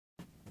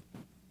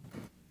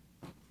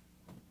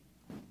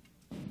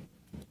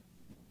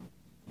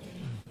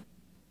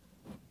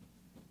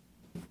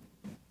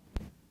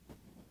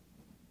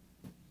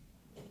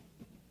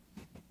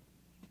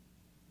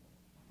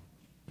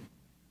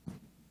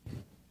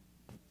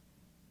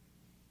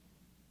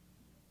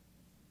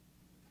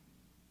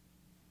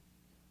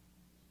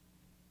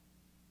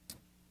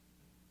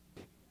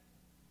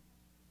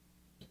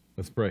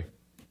Let's pray.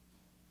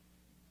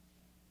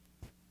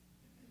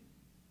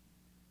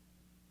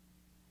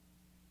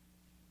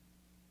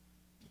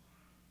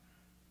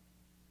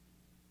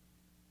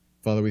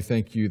 Father, we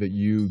thank you that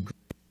you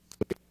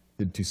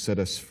did to set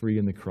us free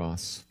in the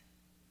cross.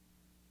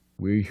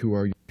 We who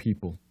are your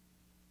people.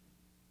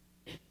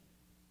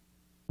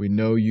 We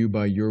know you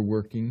by your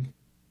working.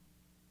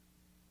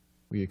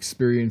 We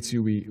experience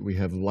you. We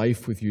have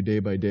life with you day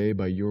by day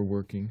by your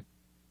working.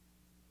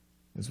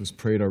 As was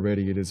prayed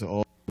already, it is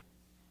all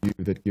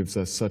you that gives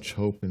us such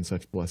hope and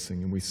such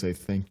blessing, and we say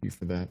thank you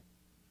for that.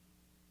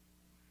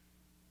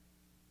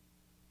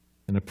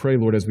 And I pray,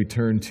 Lord, as we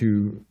turn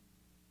to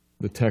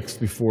the text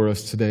before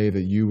us today,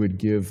 that you would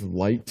give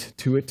light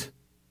to it,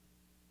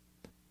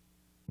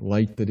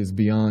 light that is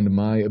beyond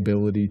my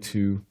ability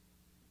to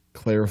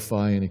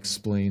clarify and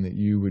explain, that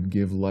you would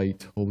give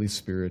light, Holy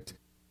Spirit,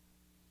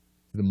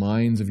 to the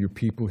minds of your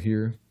people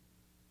here.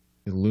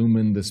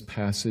 Illumine this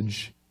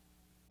passage,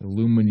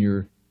 illumine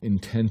your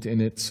intent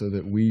in it so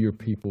that we, your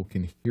people,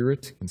 can hear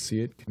it, can see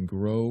it, can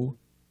grow,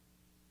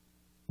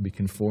 be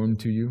conformed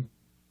to you.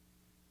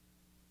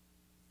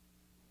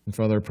 And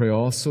Father, I pray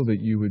also that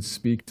you would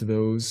speak to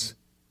those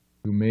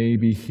who may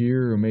be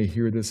here or may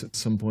hear this at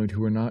some point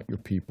who are not your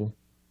people.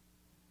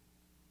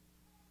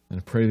 And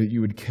I pray that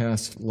you would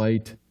cast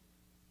light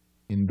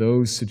in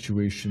those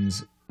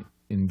situations,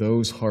 in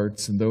those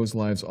hearts, in those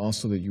lives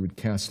also, that you would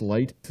cast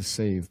light to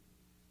save.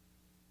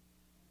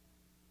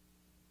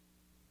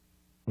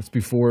 What's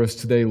before us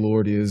today,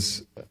 Lord,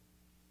 is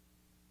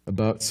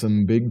about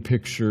some big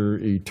picture,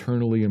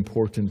 eternally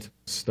important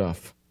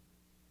stuff.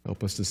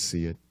 Help us to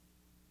see it.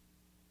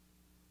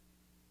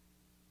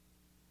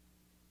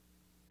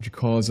 Would you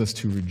cause us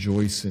to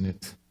rejoice in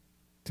it,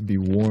 to be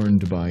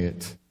warned by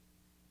it,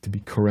 to be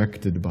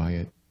corrected by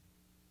it?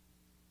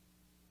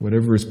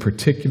 Whatever is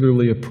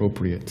particularly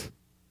appropriate,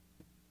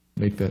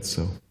 make that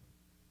so.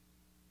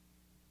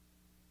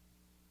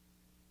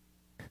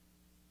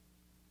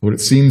 Lord, it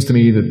seems to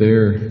me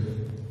that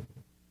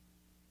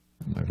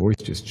my voice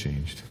just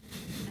changed.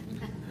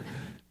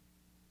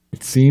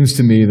 It seems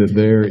to me that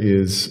there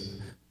is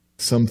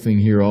something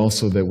here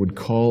also that would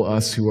call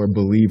us who are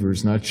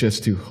believers, not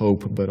just to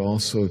hope, but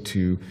also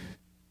to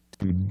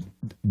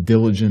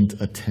diligent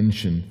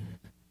attention,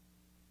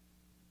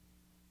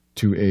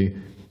 to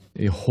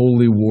a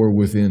holy war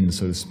within,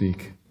 so to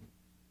speak.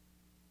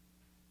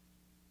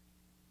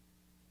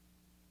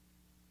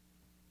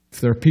 If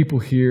there are people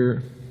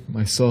here,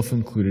 myself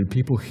included,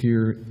 people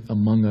here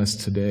among us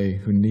today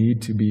who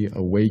need to be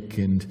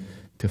awakened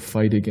to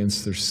fight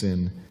against their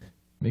sin,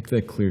 make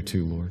that clear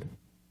too, Lord.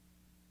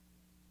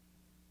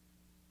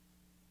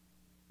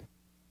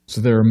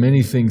 So there are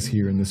many things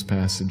here in this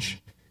passage.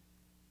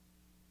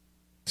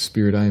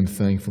 Spirit, I am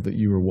thankful that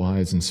you are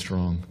wise and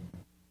strong.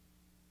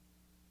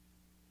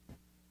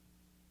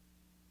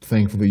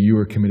 Thankful that you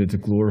are committed to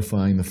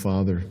glorifying the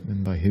Father,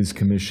 and by his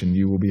commission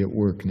you will be at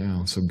work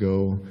now. So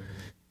go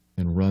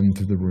and run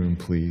through the room,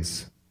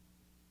 please.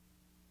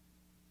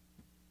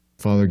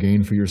 Father,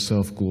 gain for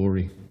yourself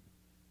glory.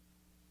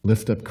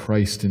 Lift up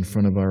Christ in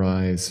front of our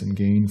eyes and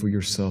gain for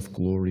yourself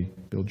glory.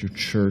 Build your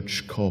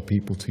church, call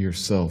people to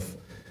yourself.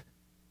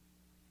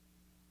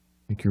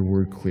 Make your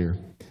word clear.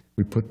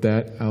 We put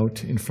that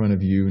out in front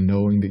of you,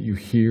 knowing that you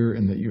hear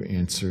and that you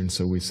answer, and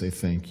so we say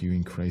thank you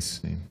in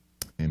Christ's name.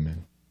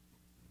 Amen.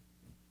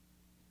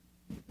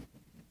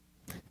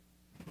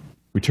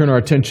 We turn our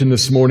attention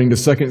this morning to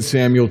 2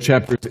 Samuel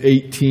chapters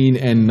 18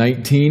 and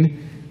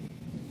 19.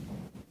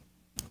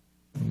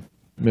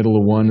 Middle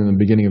of one and the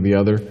beginning of the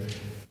other.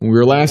 When we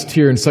were last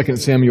here in 2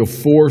 Samuel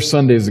 4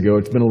 Sundays ago,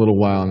 it's been a little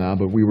while now,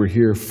 but we were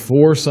here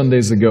 4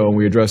 Sundays ago, and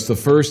we addressed the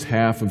first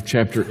half of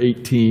chapter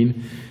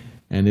 18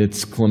 and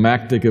its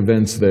climactic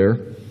events there.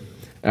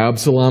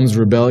 Absalom's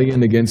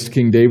rebellion against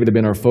King David had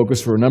been our focus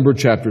for a number of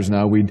chapters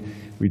now.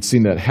 We'd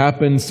seen that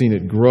happen, seen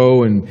it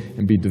grow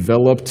and be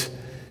developed.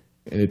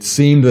 And it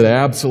seemed that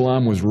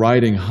Absalom was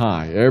riding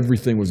high.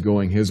 Everything was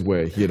going his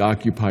way. He had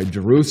occupied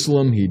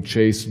Jerusalem. He'd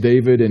chased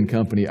David and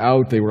company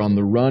out. They were on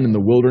the run in the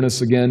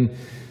wilderness again.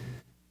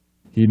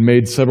 He'd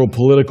made several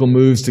political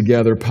moves to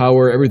gather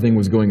power. Everything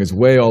was going his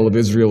way. All of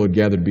Israel had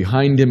gathered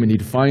behind him, and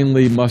he'd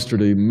finally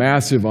mustered a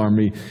massive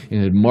army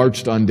and had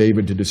marched on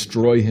David to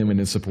destroy him and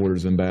his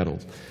supporters in battle.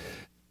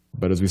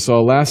 But as we saw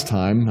last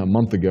time, a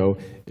month ago,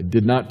 it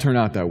did not turn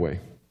out that way.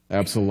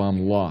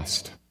 Absalom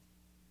lost.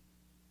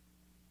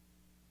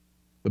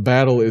 The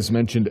battle is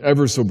mentioned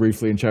ever so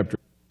briefly in chapter,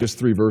 just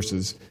 3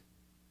 verses.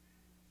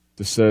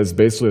 It says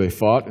basically they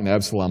fought and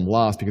Absalom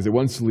lost because it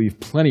wants to leave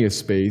plenty of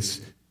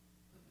space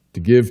to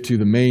give to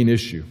the main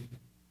issue,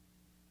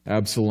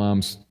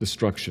 Absalom's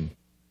destruction.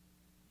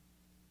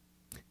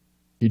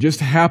 He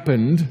just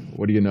happened,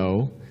 what do you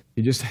know?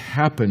 He just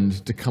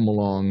happened to come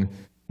along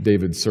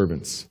David's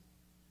servants.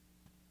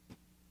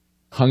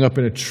 Hung up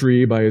in a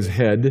tree by his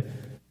head,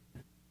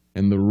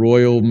 and the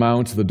royal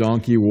mount, the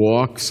donkey,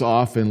 walks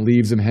off and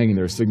leaves him hanging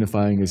there,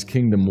 signifying his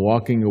kingdom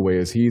walking away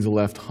as he's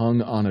left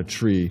hung on a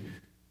tree,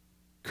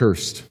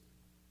 cursed.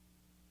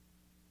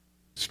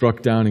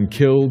 Struck down and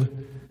killed.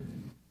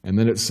 And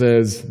then it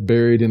says,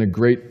 buried in a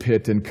great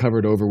pit and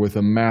covered over with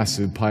a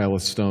massive pile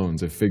of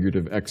stones, a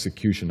figurative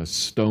execution, a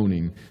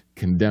stoning,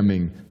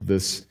 condemning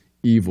this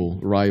evil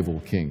rival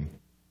king.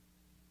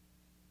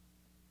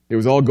 It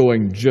was all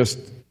going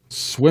just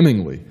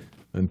swimmingly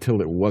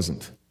until it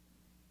wasn't.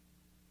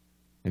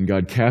 And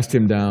God cast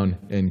him down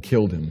and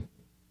killed him,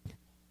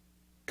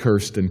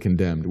 cursed and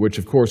condemned, which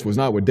of course was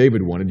not what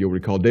David wanted. You'll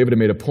recall David had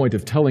made a point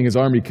of telling his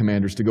army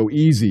commanders to go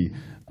easy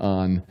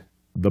on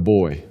the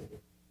boy,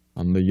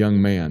 on the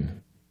young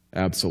man,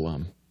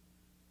 Absalom.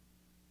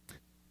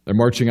 They're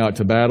marching out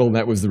to battle.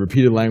 That was the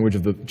repeated language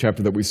of the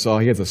chapter that we saw.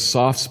 He has a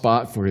soft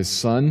spot for his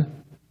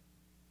son,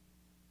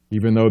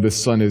 even though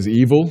this son is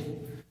evil.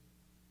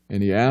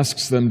 And he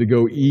asks them to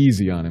go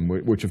easy on him,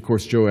 which of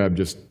course Joab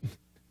just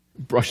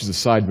brushes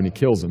aside when he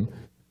kills him.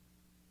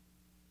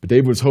 But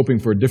David was hoping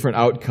for a different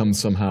outcome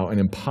somehow, an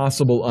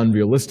impossible,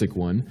 unrealistic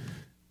one.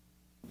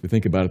 If you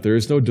think about it, there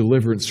is no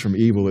deliverance from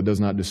evil that does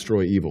not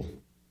destroy evil.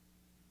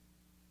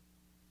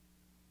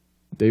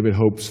 David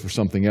hopes for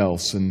something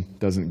else and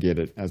doesn't get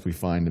it, as we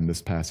find in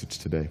this passage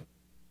today.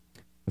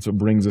 That's what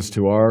brings us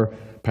to our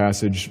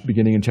passage,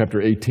 beginning in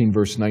chapter 18,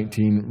 verse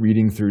 19,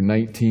 reading through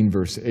 19,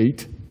 verse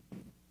 8.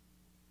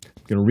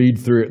 I'm going to read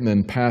through it and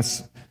then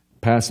pass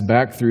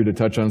back through to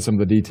touch on some of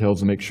the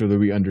details and make sure that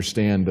we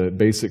understand the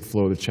basic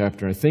flow of the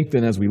chapter. And I think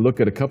then as we look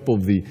at a couple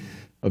of the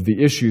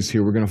issues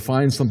here, we're going to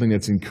find something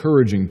that's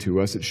encouraging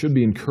to us. It should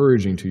be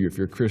encouraging to you if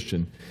you're a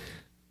Christian.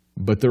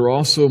 But there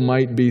also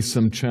might be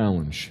some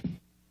challenge.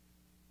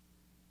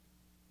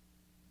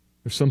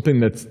 There's something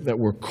that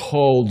we're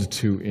called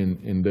to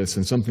in this,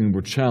 and something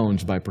we're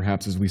challenged by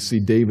perhaps as we see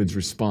David's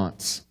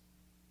response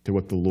to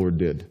what the Lord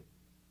did.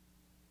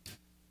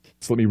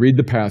 So let me read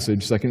the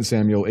passage, 2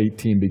 Samuel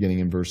 18, beginning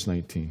in verse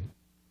 19.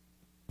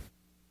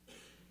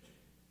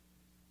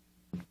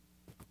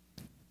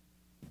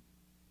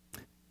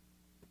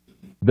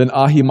 Then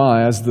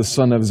Ahimaaz, the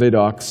son of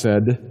Zadok,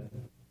 said,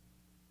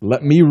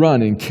 "Let me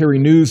run and carry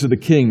news to the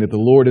king that the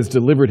Lord has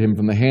delivered him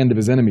from the hand of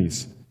his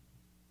enemies."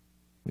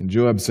 And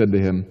Joab said to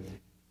him,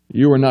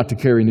 "You are not to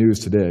carry news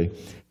today.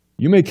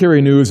 You may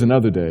carry news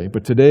another day,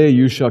 but today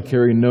you shall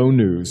carry no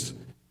news,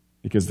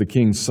 because the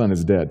king's son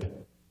is dead."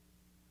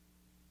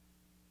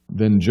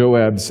 Then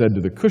Joab said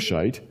to the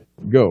Cushite,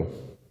 "Go,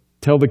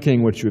 tell the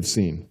king what you have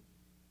seen."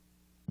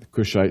 The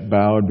Cushite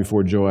bowed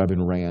before Joab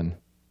and ran.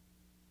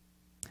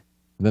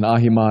 Then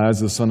Ahimaaz,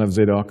 the son of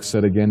Zadok,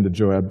 said again to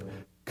Joab,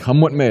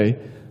 "Come what may,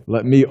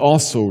 let me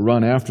also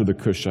run after the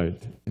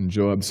Cushite." And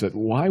Joab said,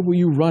 "Why will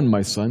you run,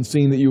 my son,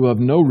 seeing that you have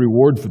no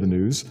reward for the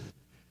news?"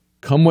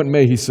 "Come what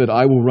may," he said,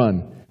 "I will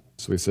run."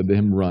 So he said to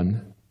him,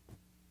 "Run."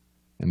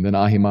 And then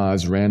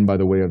Ahimaaz ran by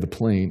the way of the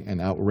plain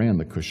and outran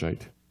the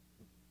Cushite.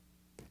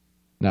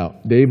 Now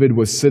David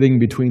was sitting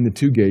between the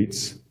two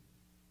gates,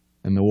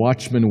 and the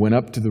watchman went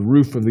up to the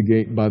roof of the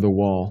gate by the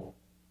wall.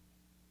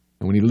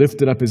 And when he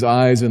lifted up his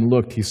eyes and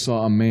looked, he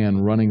saw a man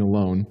running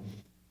alone.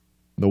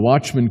 The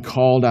watchman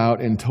called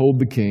out and told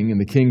the king, and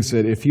the king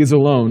said, "If he is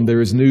alone, there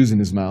is news in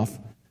his mouth."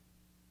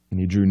 And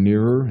he drew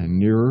nearer and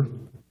nearer.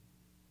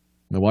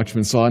 The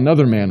watchman saw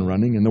another man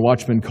running, and the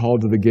watchman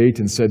called to the gate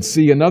and said,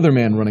 "See, another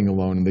man running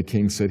alone." And the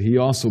king said, "He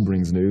also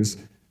brings news."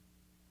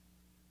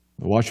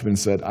 The watchman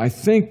said, "I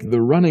think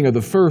the running of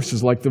the first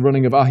is like the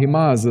running of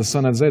Ahimaaz, the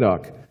son of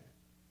Zadok."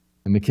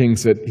 And the king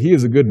said, "He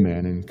is a good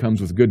man and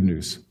comes with good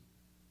news."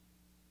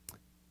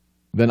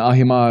 Then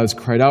Ahimaaz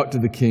cried out to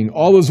the king,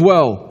 "All is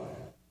well."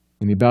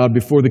 And he bowed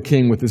before the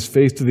king with his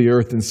face to the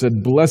earth and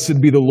said, "Blessed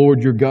be the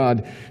Lord your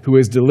God, who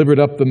has delivered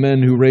up the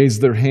men who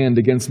raised their hand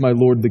against my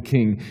lord the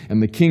king."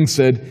 And the king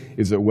said,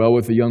 "Is it well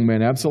with the young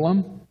man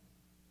Absalom?"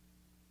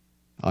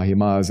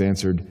 Ahimaaz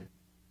answered,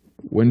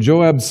 "When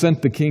Joab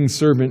sent the king's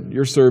servant,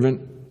 your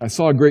servant, I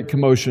saw a great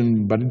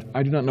commotion, but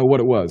I do not know what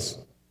it was."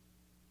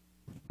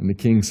 And the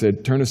king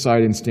said, "Turn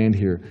aside and stand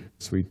here."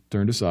 So he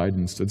turned aside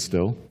and stood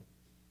still.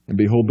 And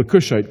behold, the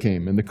Cushite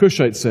came. And the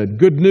Cushite said,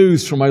 "Good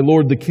news for my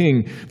lord the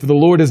king, for the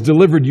Lord has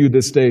delivered you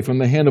this day from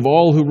the hand of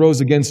all who rose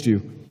against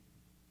you."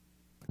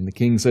 And the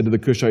king said to the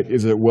Cushite,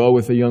 "Is it well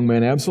with the young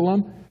man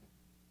Absalom?"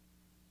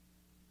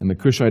 And the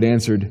Cushite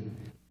answered,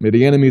 "May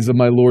the enemies of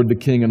my lord the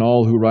king and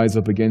all who rise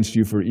up against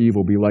you for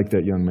evil be like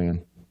that young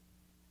man."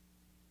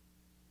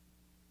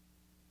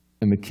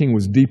 And the king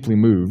was deeply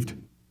moved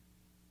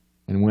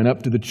and went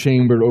up to the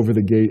chamber over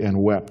the gate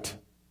and wept.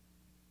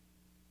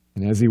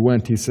 And as he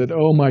went, he said,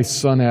 "Oh, my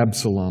son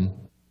Absalom,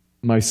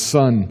 my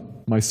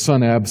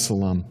son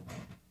Absalom,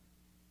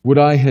 would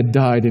I had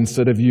died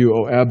instead of you,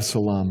 O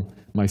Absalom,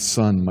 my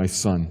son, my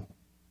son."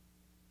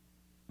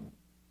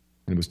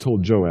 And it was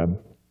told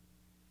Joab,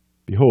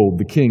 "Behold,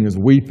 the king is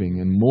weeping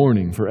and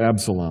mourning for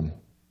Absalom."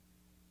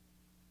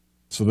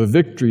 So the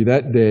victory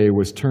that day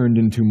was turned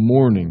into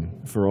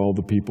mourning for all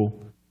the people.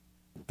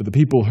 For the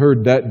people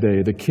heard that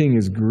day, "The king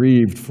is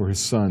grieved for his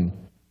son."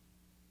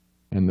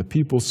 And the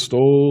people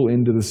stole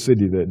into the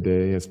city that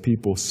day as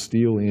people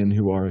steal in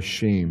who are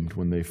ashamed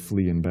when they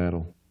flee in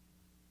battle.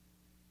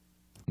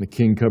 And the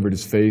king covered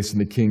his face, and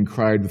the king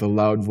cried with a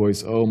loud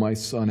voice, "Oh, my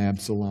son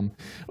Absalom!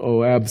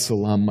 Oh,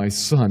 Absalom, my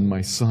son,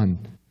 my son!"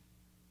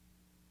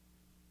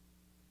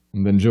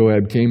 And then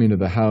Joab came into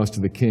the house to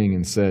the king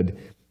and said,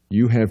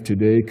 "You have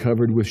today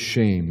covered with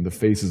shame the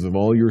faces of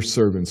all your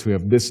servants who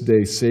have this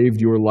day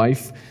saved your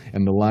life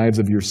and the lives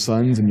of your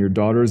sons and your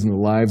daughters and the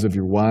lives of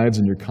your wives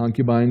and your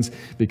concubines,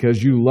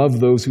 because you love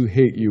those who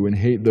hate you and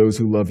hate those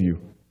who love you.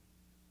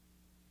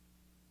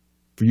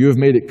 For you have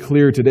made it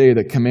clear today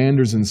that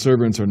commanders and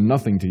servants are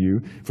nothing to you.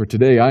 For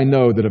today I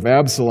know that if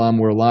Absalom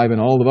were alive and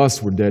all of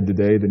us were dead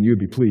today, then you would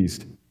be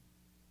pleased.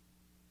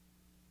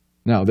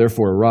 Now,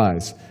 therefore,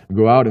 arise,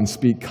 go out and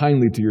speak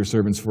kindly to your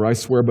servants, for I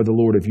swear by the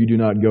Lord, if you do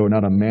not go,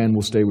 not a man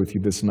will stay with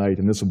you this night,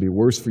 and this will be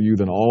worse for you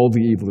than all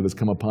the evil that has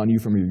come upon you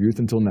from your youth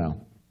until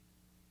now."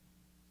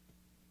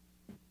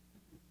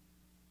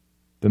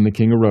 Then the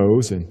king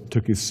arose and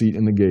took his seat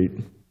in the gate,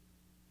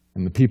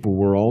 and the people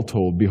were all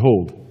told,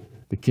 "Behold,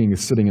 the king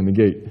is sitting in the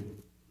gate."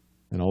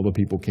 And all the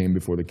people came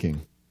before the king.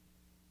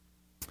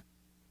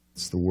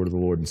 It's the word of the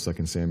Lord in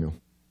 2 Samuel.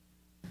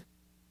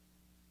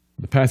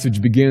 The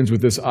passage begins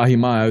with this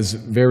Ahimaaz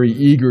very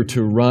eager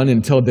to run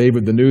and tell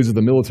David the news of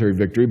the military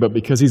victory, but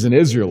because he's an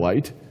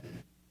Israelite,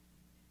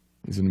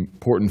 he's an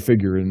important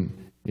figure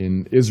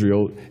in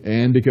Israel,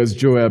 and because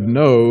Joab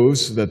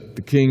knows that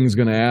the king's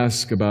going to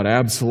ask about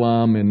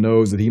Absalom and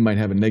knows that he might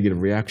have a negative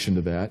reaction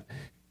to that,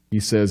 he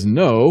says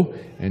no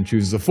and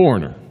chooses a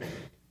foreigner.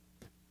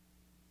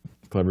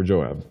 Clever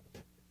Joab.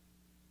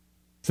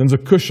 Sends a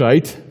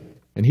Cushite,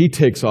 and he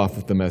takes off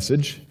with the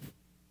message,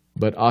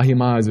 but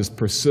Ahimaaz is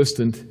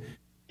persistent.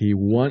 He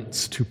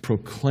wants to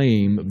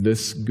proclaim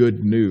this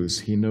good news.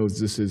 He knows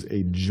this is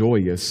a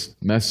joyous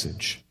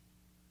message.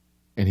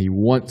 And he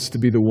wants to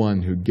be the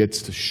one who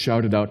gets to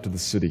shout it out to the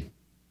city.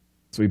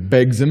 So he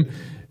begs him,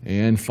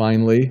 and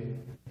finally,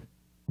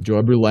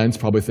 Joab relents,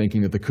 probably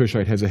thinking that the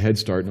Cushite has a head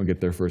start and will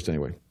get there first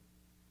anyway.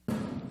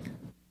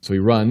 So he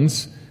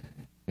runs,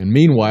 and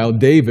meanwhile,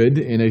 David,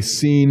 in a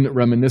scene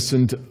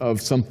reminiscent of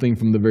something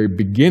from the very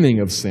beginning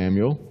of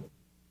Samuel,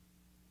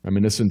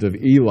 reminiscent of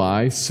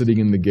Eli sitting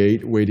in the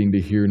gate waiting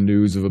to hear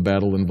news of a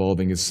battle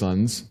involving his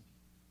sons.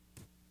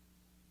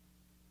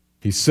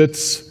 He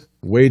sits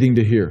waiting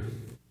to hear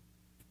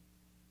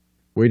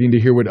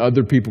what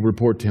other people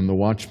report to him, the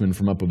watchmen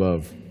from up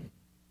above.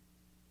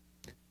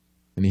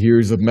 And he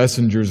hears of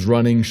messengers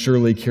running,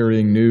 surely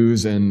carrying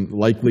news and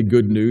likely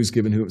good news,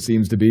 given who it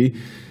seems to be.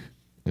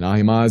 And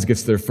Ahimaaz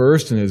gets there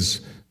first and is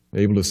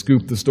able to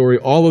scoop the story.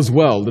 All is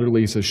well.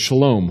 Literally, he says,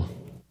 "Shalom,"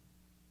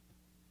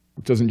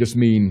 which doesn't just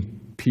mean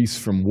peace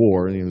from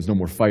war, there's no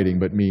more fighting,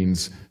 but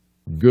means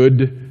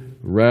good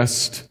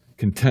rest,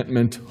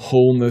 contentment,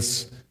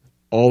 wholeness,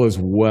 all is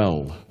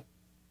well.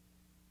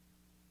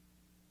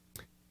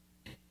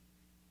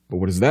 But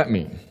what does that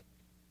mean?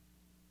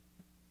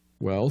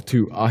 Well,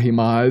 to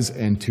Ahimaaz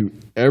and to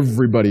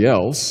everybody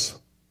else,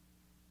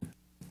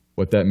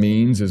 what that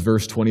means is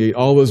verse 28,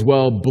 "All is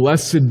well,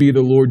 blessed be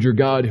the Lord your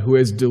God, who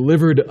has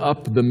delivered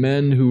up the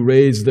men who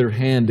raised their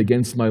hand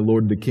against my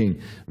lord the king."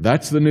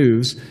 That's the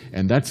news,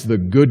 and that's the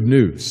good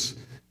news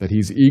that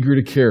he's eager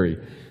to carry.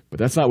 But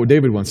that's not what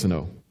David wants to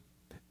know.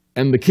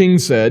 "And the king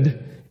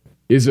said,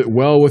 'Is it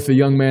well with the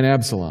young man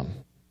Absalom?'"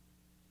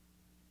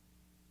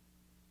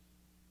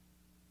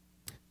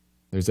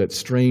 There's that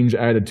strange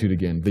attitude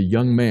again. The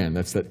young man,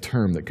 that's that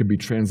term that could be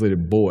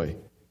translated boy.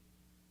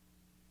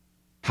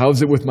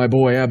 "How's it with my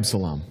boy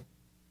Absalom?"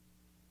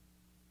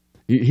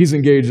 He's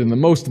engaged in the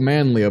most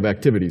manly of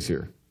activities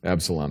here,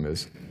 Absalom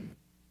is.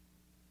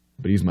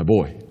 But he's my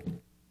boy.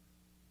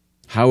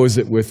 How is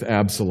it with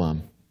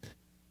Absalom?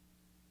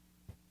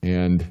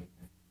 And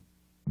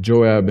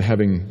Joab,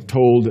 having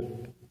told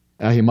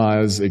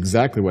Ahimaaz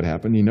exactly what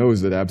happened, he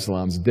knows that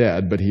Absalom's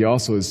dead, but he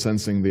also is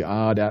sensing the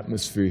odd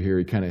atmosphere here.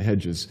 He kind of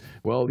hedges.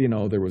 Well,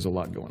 there was a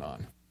lot going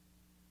on.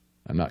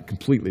 I'm not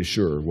completely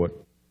sure what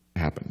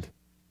happened.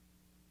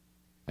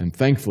 And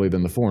thankfully,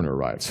 then the foreigner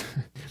arrives.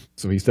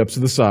 So he steps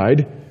to the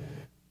side,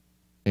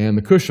 and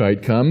the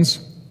Cushite comes.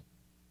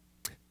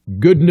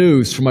 "Good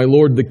news for my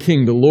lord the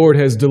king. The Lord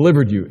has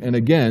delivered you." And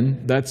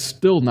again, that's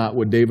still not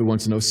what David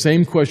wants to know.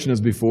 Same question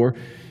as before.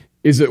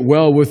 Is it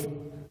well with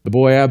the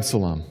boy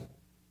Absalom?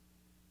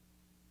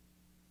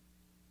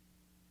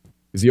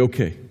 Is he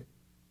okay?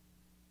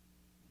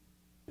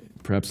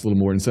 Perhaps a little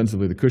more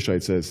insensibly, the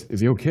Cushite says, "Is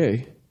he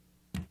okay?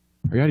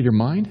 Are you out of your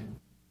mind?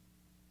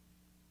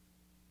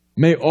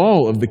 May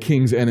all of the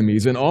king's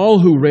enemies and all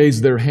who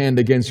raise their hand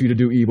against you to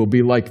do evil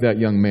be like that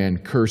young man,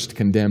 cursed,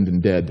 condemned,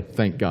 and dead.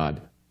 Thank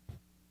God."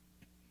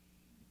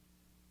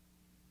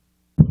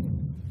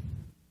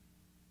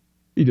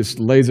 He just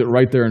lays it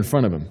right there in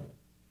front of him.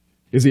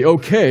 Is he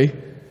okay?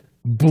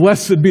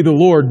 Blessed be the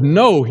Lord.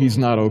 No, he's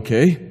not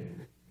okay.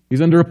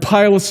 He's under a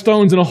pile of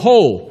stones in a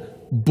hole.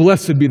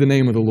 Blessed be the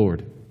name of the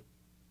Lord.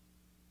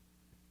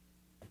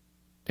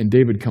 And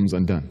David comes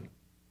undone.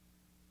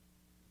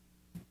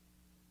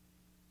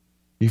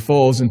 He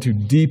falls into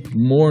deep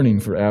mourning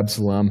for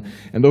Absalom,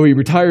 and though he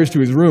retires to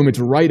his room,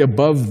 it's right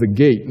above the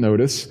gate,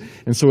 notice.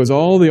 And so as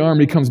all the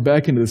army comes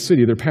back into the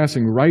city, they're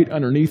passing right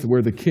underneath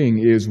where the king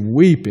is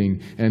weeping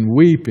and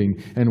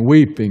weeping and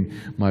weeping.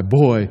 My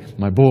boy,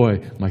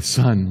 my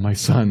son, my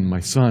son,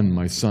 my son,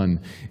 my son.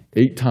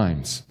 8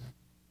 times.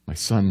 my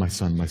son, my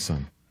son, my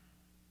son.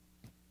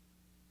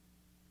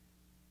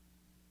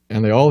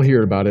 And they all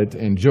hear about it,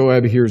 and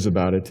Joab hears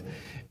about it,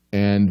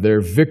 and their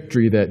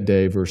victory that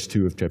day, verse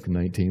 2 of chapter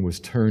 19, was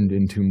turned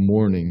into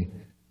mourning.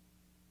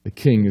 The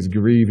king is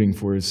grieving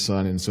for his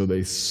son, and so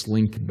they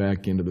slink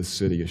back into the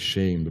city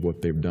ashamed of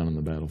what they've done on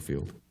the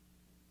battlefield.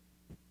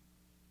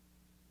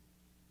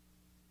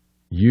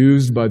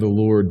 Used by the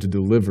Lord to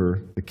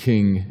deliver the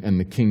king and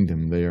the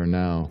kingdom, they are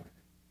now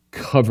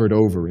covered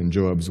over, in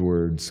Joab's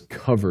words,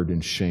 covered in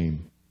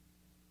shame.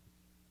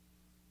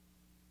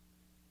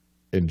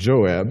 And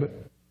Joab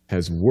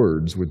has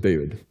words with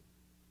David.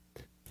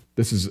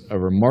 This is a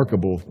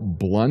remarkable,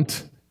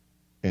 blunt,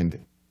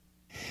 and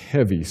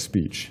heavy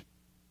speech.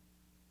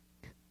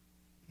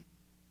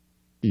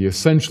 He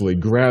essentially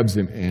grabs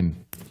him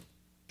and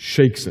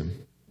shakes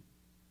him.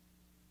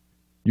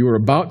 You are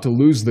about to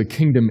lose the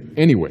kingdom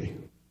anyway,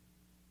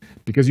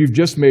 because you've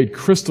just made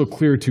crystal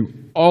clear to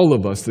all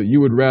of us that you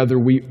would rather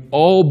we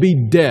all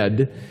be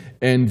dead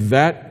and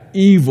that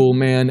evil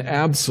man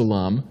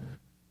Absalom,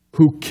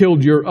 who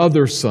killed your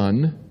other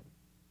son,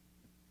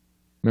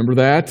 remember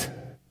that?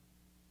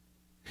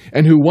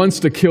 And who wants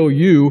to kill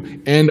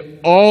you and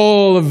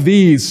all of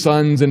these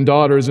sons and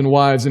daughters and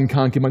wives and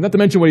concubines, not to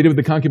mention what he did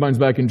with the concubines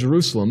back in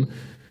Jerusalem,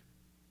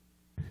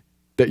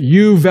 that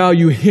you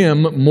value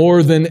him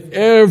more than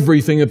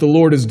everything that the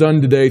Lord has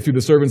done today through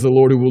the servants of the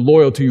Lord who were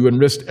loyal to you and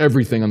risked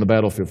everything on the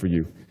battlefield for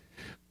you.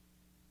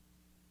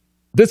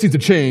 This needs to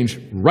change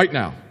right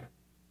now.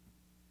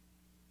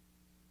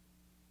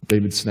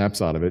 David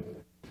snaps out of it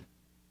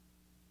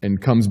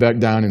and comes back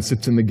down and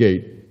sits in the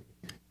gate,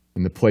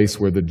 in the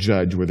place where the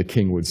judge, where the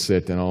king would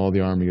sit, and all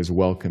the army is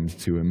welcomed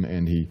to him,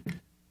 and he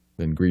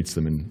then greets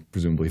them and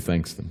presumably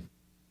thanks them.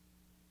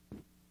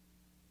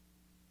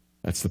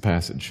 That's the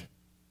passage.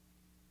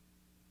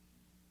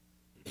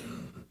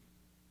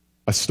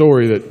 A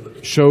story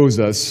that shows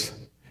us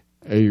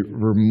a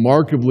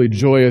remarkably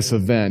joyous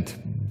event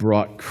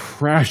brought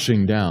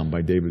crashing down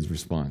by David's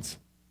response.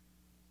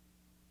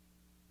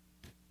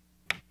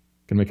 I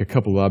can make a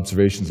couple of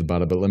observations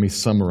about it, but let me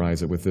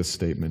summarize it with this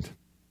statement.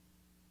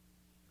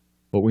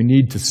 What we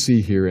need to see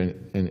here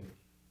and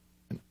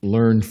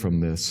learn from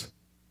this,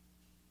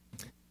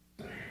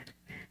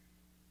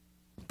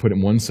 put it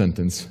in one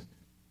sentence,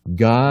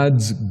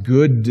 God's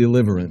good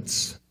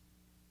deliverance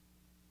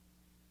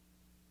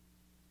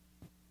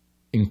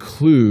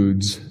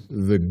includes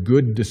the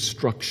good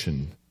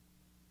destruction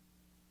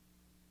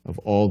of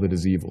all that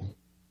is evil.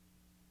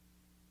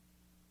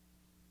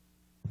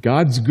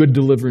 God's good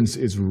deliverance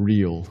is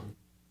real.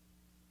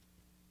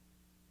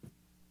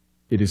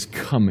 It is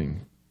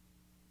coming.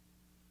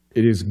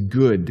 It is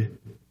good.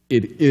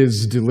 It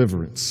is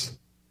deliverance.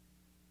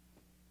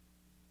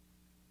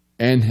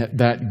 And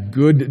that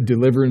good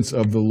deliverance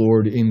of the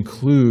Lord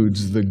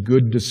includes the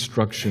good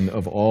destruction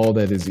of all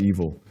that is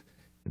evil.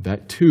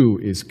 That too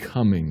is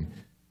coming.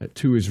 That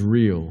too is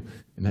real.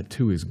 And that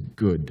too is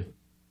good.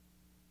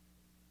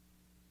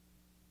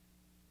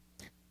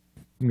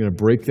 I'm going to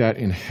break that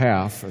in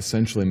half,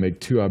 essentially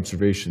make two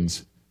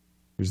observations.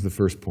 Here's the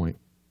first point.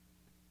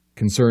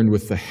 Concerned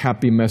with the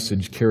happy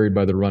message carried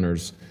by the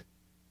runners.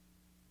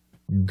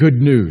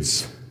 Good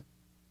news.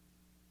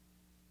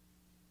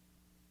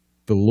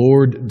 The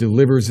Lord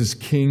delivers his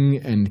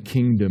king and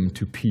kingdom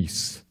to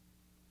peace.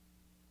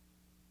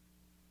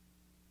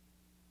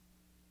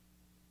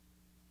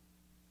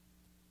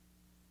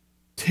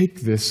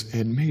 Take this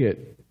and may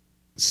it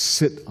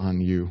sit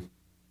on you.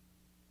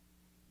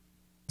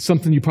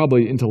 Something you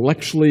probably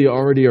intellectually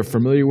already are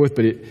familiar with,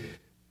 but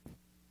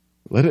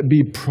let it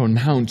be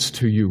pronounced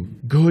to you.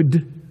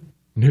 Good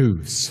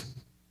news.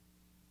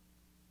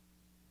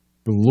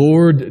 The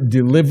Lord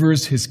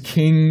delivers his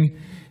king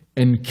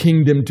and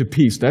kingdom to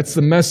peace. That's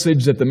the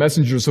message that the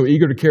messenger is so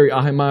eager to carry.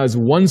 Ahimaaz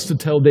wants to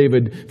tell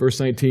David, verse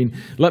 19,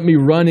 let me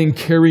run and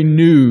carry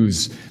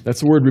news.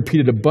 That's the word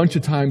repeated a bunch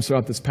of times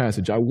throughout this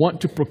passage. I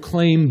want to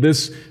proclaim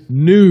this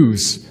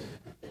news.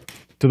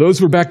 To those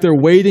who are back there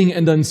waiting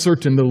and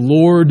uncertain, the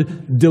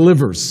Lord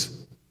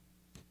delivers.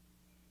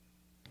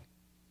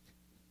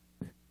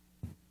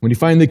 When he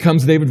finally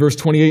comes to David, verse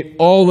 28,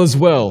 all is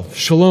well,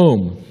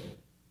 shalom,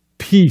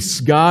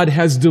 peace. God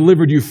has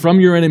delivered you from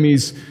your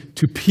enemies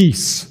to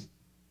peace.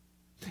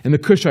 And the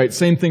Cushite,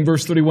 same thing,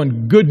 verse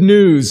 31, good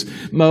news,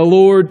 my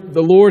Lord,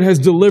 the Lord has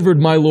delivered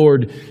my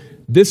Lord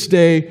this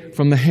day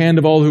from the hand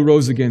of all who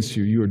rose against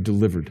you. You are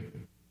delivered.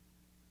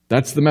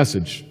 That's the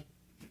message.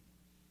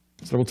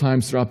 Several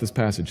times throughout this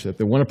passage that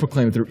they want to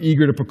proclaim, that they're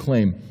eager to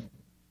proclaim.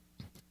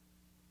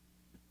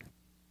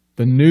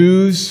 The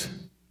news,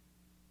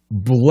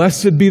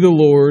 blessed be the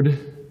Lord,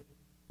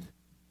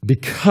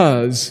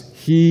 because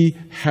he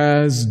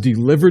has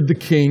delivered the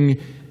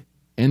king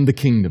and the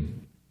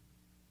kingdom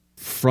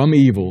from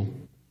evil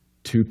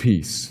to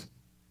peace.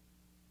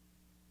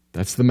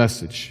 That's the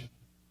message.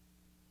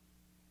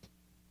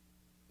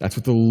 That's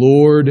what the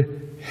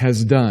Lord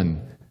has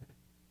done.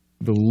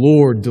 The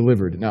Lord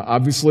delivered. Now,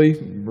 obviously,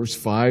 verse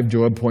 5,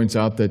 Joab points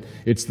out that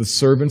it's the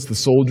servants, the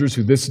soldiers,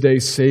 who this day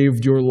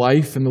saved your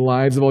life and the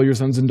lives of all your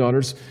sons and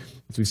daughters.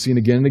 As we've seen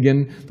again and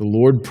again, the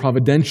Lord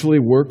providentially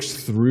works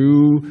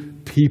through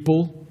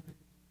people.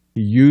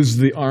 He used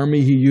the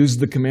army, he used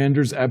the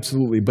commanders,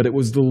 absolutely. But it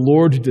was the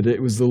Lord who did it.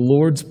 It was the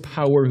Lord's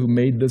power who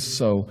made this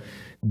so.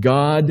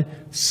 God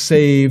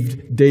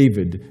saved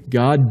David.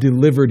 God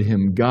delivered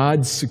him.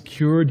 God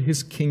secured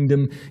his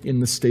kingdom in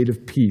the state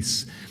of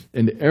peace.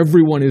 And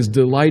everyone is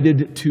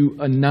delighted to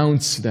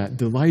announce that,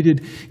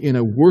 delighted in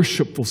a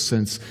worshipful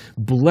sense.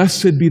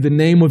 Blessed be the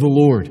name of the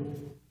Lord.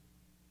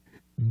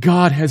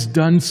 God has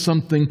done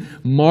something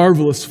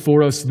marvelous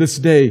for us this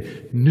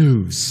day.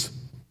 News.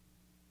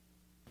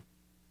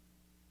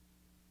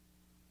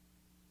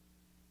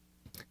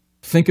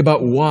 Think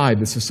about why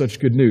this is such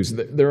good news.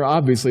 There are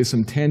obviously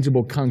some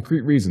tangible,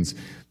 concrete reasons.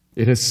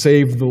 It has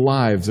saved the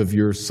lives of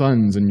your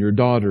sons and your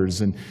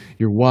daughters and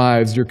your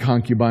wives, your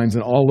concubines,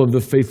 and all of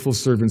the faithful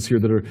servants here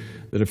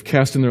that have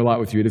cast in their lot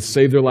with you. It has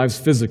saved their lives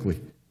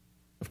physically.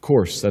 Of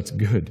course, that's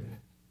good.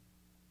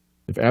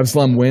 If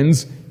Absalom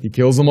wins, he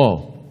kills them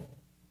all.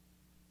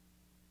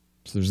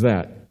 So there's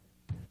that.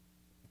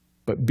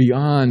 But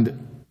beyond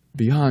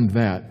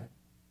that,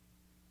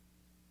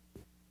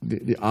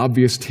 the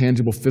obvious,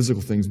 tangible,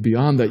 physical things,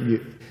 beyond that,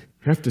 you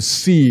have to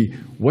see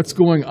what's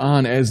going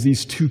on as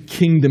these two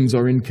kingdoms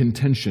are in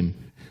contention.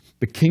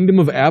 The kingdom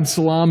of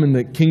Absalom and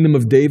the kingdom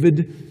of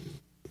David.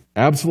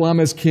 Absalom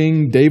as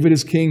king, David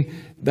as king.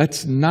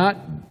 That's not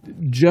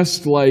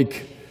just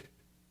like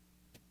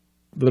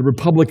the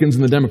Republicans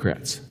and the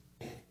Democrats.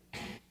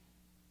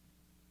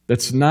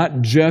 That's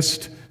not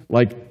just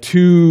like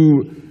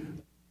two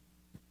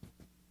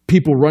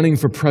people running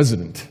for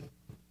president.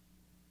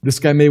 This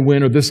guy may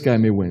win or this guy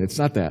may win. It's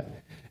not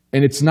that.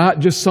 And it's not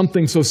just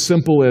something so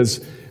simple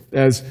as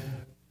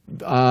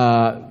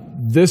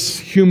this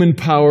human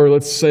power,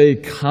 let's say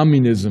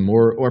communism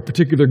or a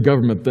particular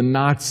government, the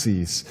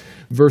Nazis,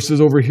 versus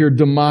over here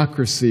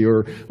democracy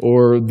or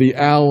the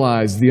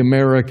Allies, the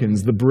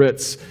Americans, the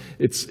Brits.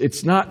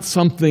 It's not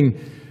something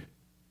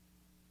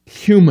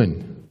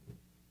human.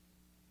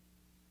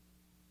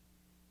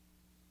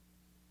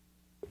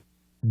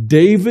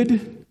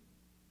 David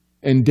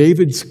and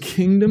David's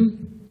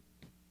kingdom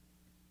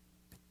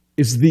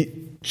is the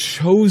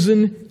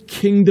chosen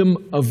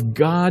kingdom of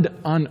God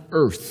on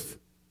earth.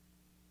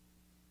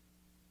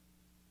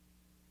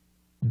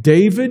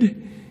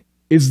 David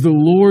is the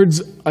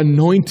Lord's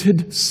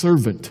anointed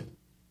servant.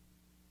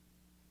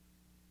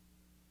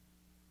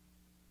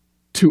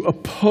 To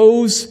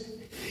oppose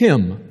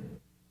him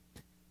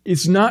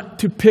is not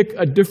to pick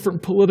a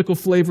different political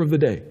flavor of the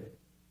day.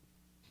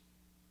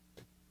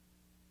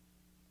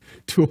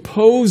 To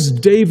oppose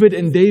David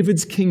and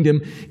David's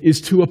kingdom is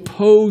to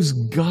oppose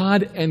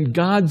God and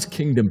God's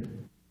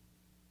kingdom.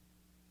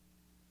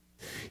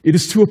 It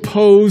is to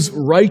oppose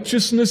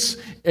righteousness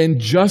and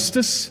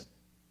justice.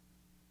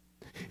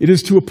 It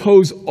is to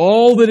oppose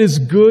all that is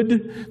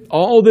good,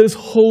 all that is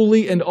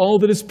holy, and all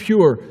that is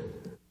pure.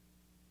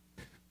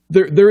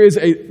 There is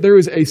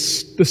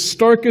the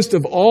starkest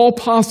of all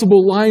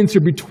possible lines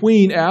here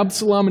between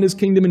Absalom and his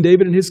kingdom and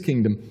David and his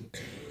kingdom.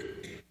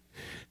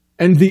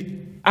 And the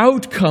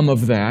outcome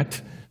of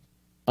that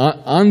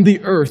on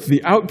the earth,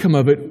 the outcome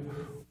of it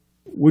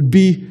would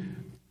be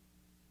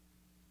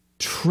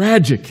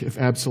tragic if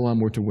Absalom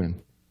were to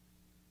win.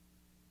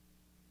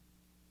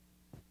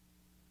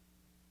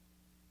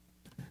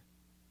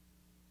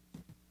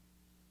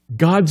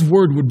 God's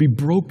word would be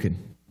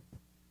broken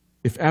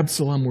if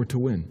Absalom were to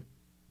win.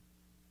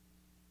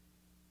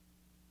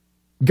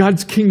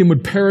 God's kingdom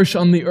would perish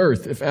on the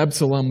earth if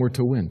Absalom were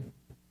to win.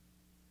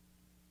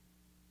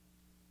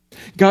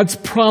 God's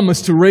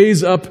promise to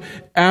raise up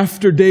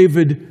after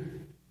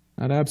David,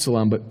 not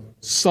Absalom, but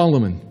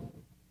Solomon,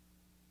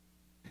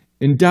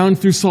 and down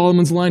through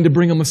Solomon's line to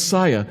bring a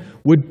Messiah,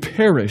 would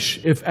perish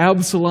if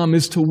Absalom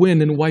is to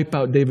win and wipe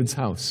out David's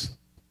house.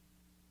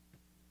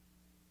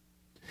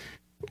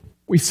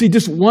 We see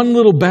just one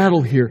little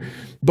battle here,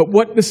 but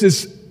what this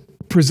is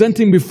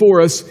presenting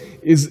before us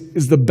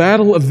is the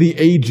battle of the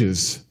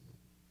ages.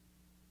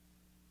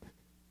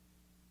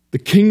 The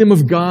kingdom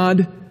of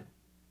God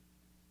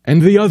and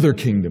the other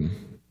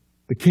kingdom,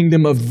 the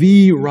kingdom of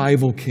the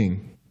rival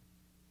king.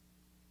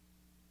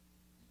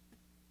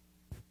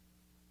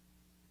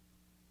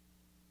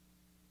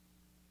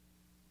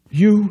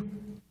 You,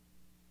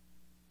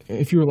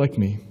 if you're like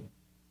me,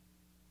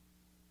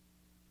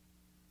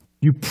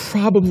 you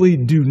probably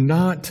do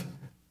not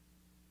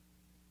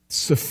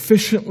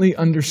sufficiently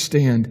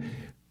understand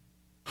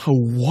how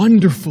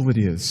wonderful it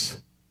is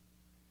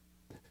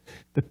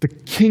that the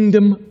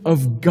kingdom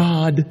of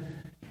God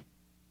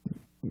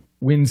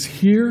wins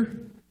here.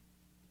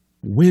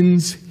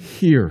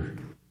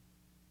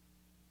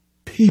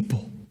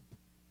 People,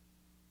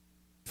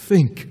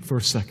 think for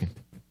a second.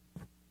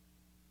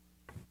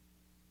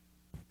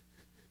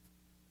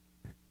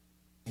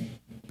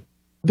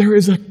 There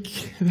is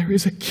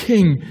a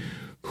king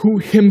who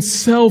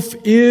himself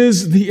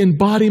is the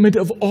embodiment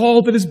of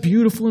all that is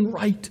beautiful and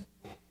right.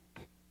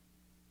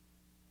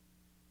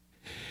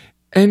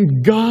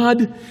 And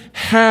God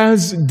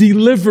has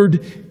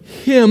delivered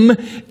him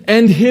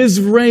and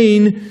his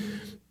reign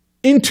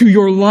into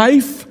your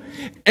life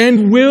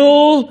and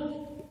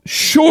will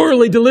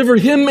surely deliver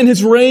him and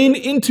his reign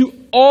into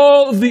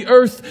all of the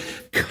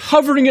earth,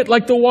 covering it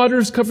like the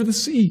waters cover the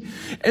sea.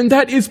 And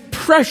that is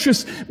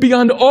precious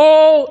beyond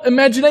all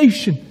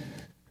imagination.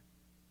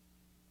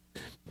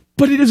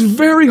 But it is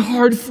very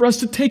hard for us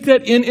to take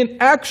that in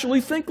and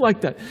actually think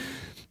like that,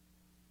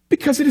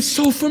 because it is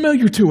so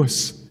familiar to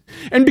us.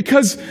 And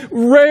because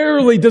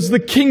rarely does the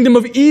kingdom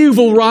of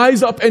evil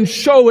rise up and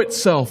show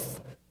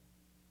itself.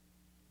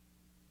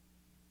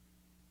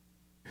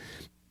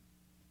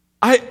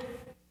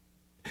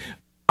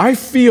 I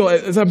feel,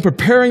 as I'm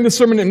preparing the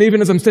sermon and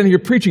even as I'm standing here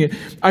preaching it,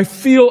 I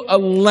feel a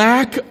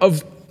lack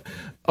of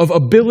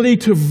ability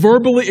to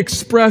verbally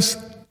express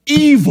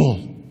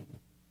evil.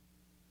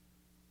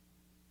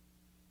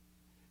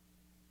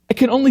 I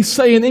can only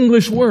say an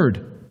English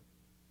word.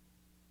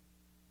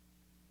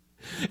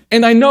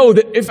 And I know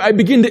that if I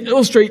begin to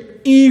illustrate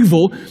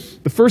evil,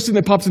 the first thing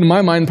that pops into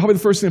my mind, probably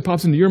the first thing that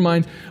pops into your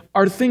mind,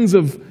 are things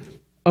of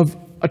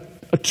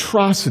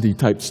atrocity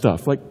type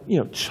stuff, like,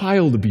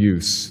 child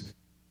abuse,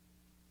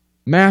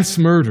 mass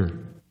murder.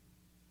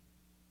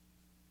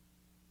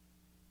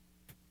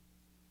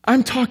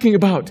 I'm talking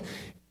about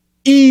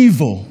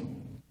evil.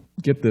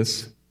 Get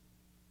this.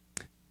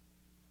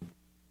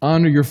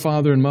 Honor your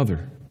father and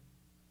mother.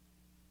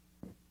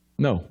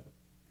 No.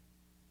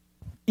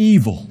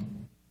 Evil.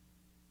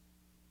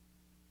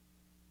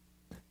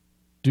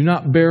 Do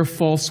not bear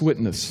false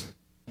witness,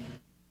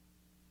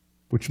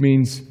 which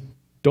means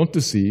don't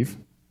deceive,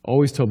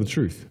 always tell the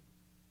truth.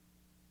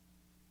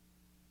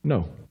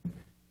 No.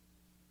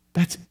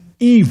 That's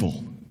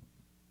evil.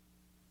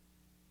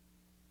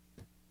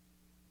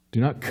 Do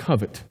not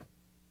covet.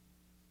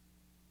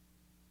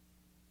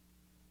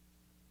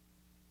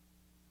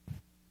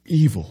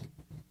 Evil.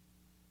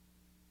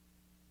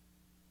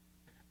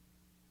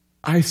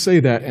 I say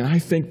that, and I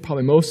think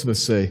probably most of us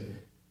say,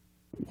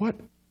 what?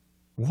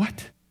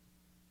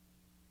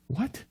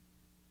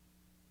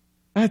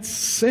 That's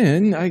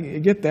sin. I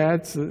get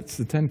that. It's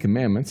the Ten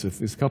Commandments, if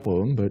there's a couple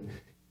of them, but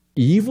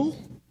evil?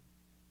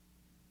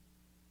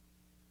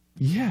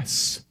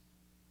 Yes.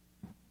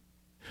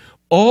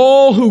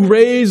 All who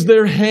raise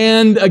their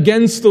hand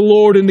against the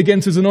Lord and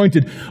against His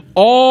anointed,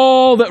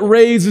 all that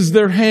raises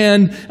their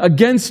hand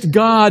against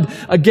God,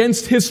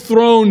 against His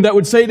throne, that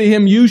would say to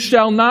Him, you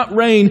shall not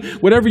reign.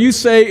 Whatever you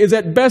say is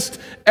at best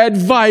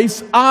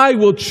advice I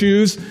will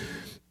choose.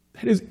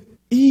 That is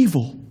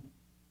evil.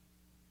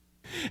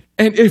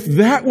 And if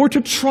that were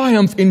to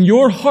triumph in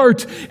your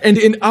heart and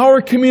in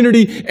our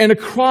community and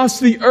across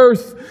the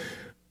earth,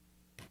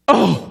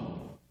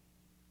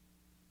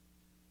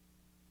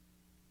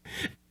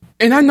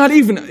 and I'm not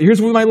even,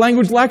 here's where my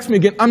language lacks me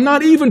again, I'm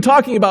not even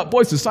talking about,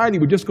 society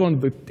would just go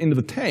into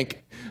the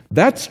tank.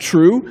 That's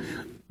true.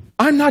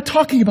 I'm not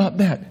talking about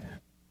that.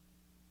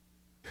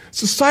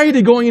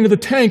 Society going into the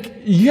tank,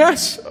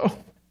 yes,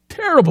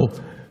 terrible.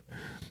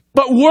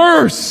 But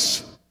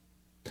worse,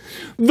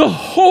 the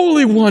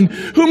Holy One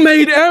who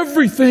made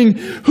everything,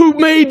 who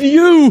made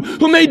you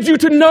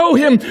to know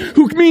Him,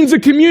 who means to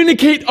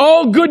communicate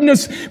all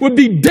goodness, would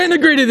be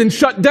denigrated and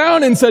shut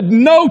down and said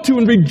no to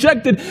and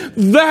rejected.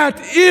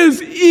 That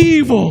is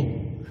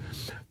evil.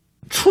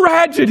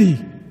 Tragedy.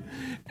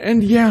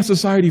 And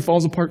society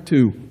falls apart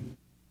too.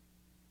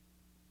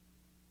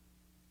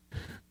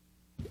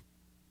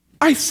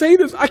 I say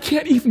this, I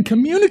can't even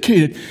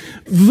communicate it.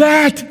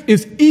 That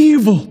is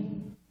evil.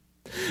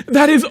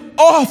 That is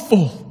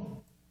awful.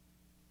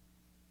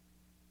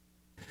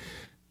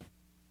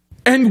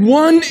 And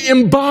one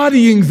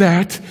embodying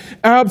that,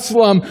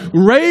 Absalom,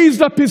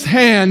 raised up his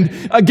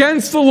hand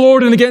against the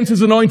Lord and against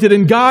His anointed,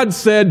 and God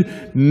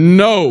said,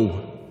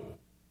 no.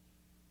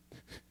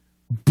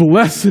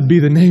 Blessed be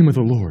the name of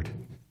the Lord.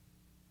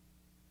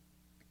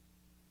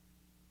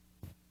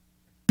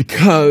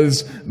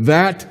 Because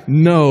that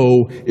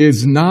no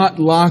is not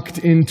locked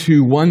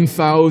into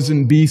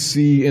 1000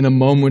 BC in a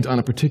moment on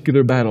a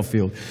particular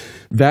battlefield.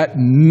 That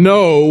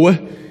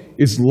no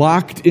is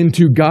locked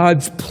into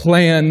God's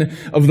plan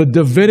of the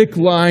Davidic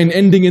line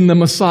ending in the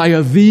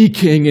Messiah, the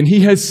King. And He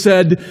has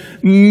said,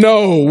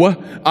 no,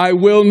 I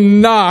will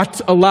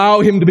not allow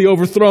Him to be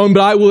overthrown,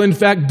 but I will in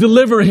fact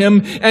deliver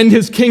Him and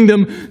His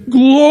kingdom.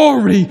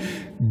 Glory!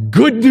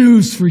 Good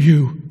news for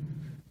you.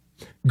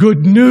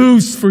 Good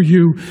news for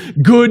you.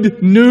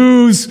 Good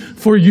news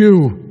for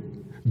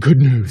you. Good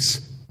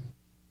news.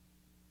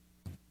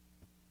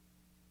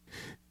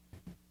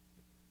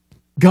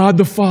 God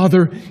the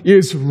Father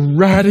is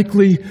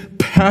radically,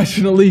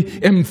 passionately,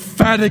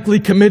 emphatically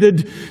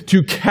committed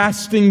to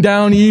casting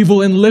down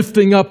evil and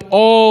lifting up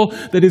all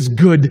that is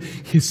good,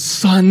 His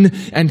Son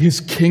and His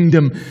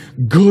kingdom.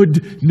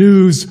 Good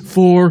news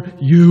for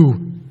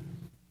you.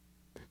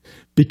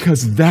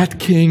 Because that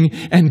King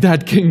and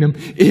that kingdom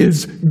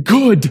is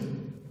good.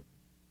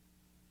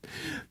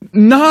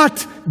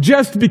 Not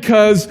just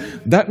because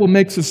that will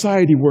make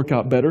society work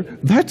out better.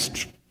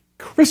 That's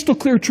crystal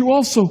clear true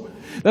also.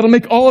 That'll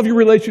make all of your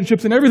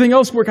relationships and everything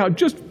else work out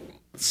just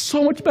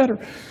so much better.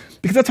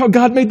 Because that's how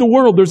God made the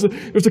world. There's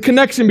a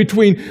connection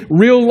between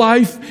real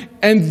life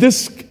and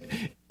this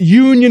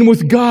union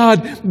with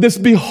God, this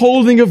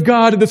beholding of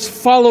God, this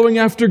following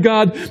after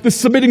God, this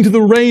submitting to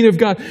the reign of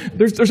God.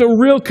 There's a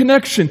real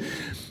connection.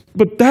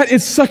 But that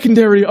is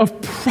secondary.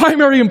 Of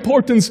primary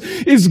importance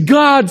is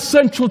God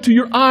central to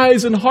your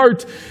eyes and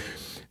heart.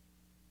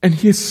 And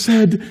He has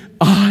said,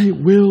 I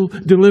will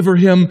deliver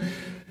him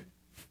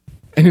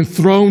and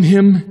enthrone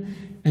him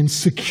and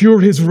secure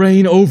his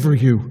reign over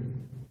you.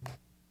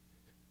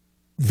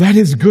 That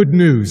is good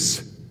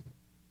news.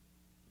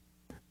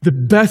 The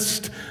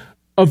best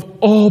of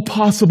all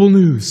possible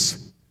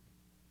news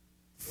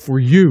for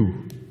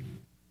you.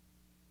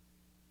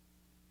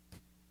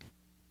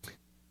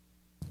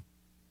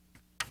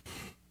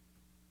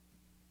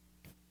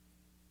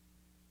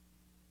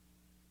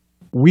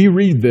 We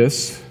read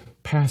this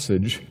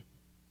passage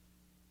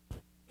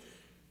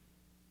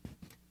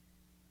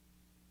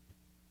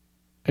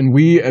and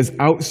we as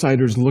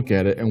outsiders look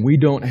at it and we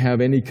don't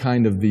have any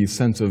kind of the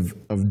sense of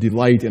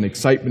delight and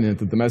excitement in it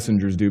that the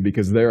messengers do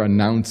because they're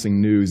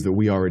announcing news that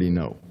we already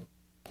know.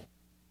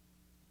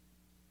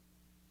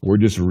 We're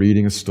just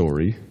reading a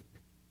story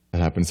that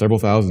happened several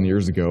thousand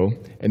years ago.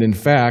 And in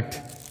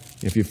fact,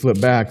 if you flip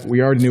back,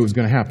 we already knew it was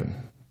going to happen.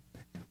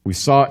 We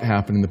saw it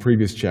happen in the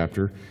previous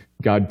chapter.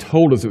 God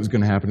told us it was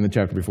going to happen in the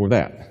chapter before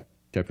that,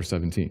 chapter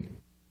 17.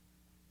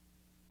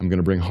 I'm going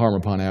to bring harm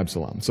upon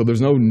Absalom. So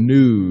there's no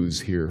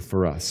news here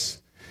for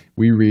us.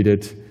 We read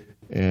it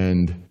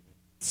and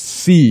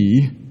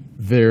see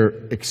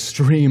their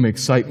extreme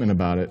excitement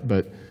about it,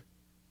 but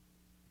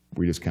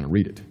we just kind of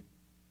read it.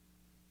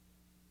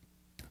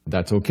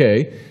 That's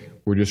okay.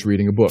 We're just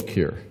reading a book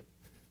here.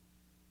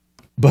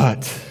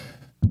 But,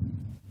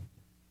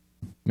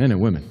 men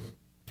and women,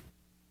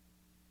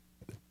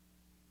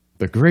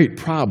 the great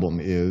problem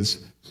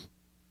is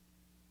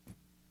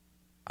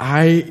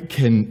I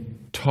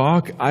can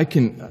talk, I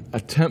can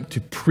attempt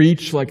to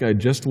preach like I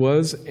just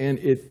was, and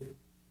it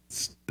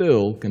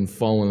still can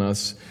fall on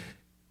us.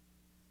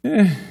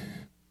 That's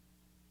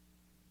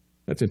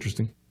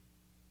interesting.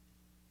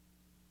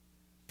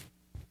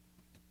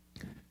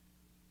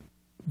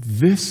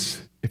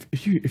 This,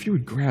 if you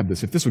would grab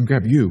this, if this would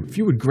grab you, if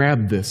you would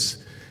grab this,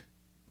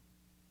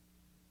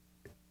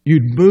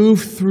 you'd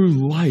move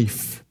through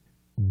life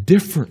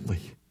differently.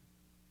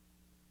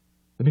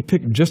 Let me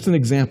pick just an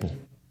example.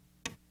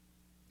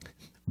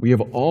 We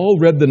have all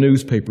read the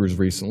newspapers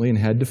recently and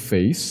had to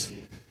face,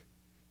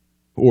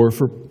 or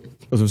for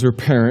those our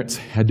parents,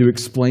 had to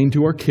explain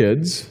to our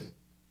kids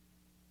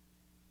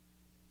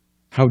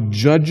how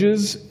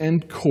judges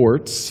and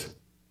courts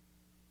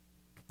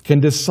can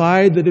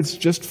decide that it's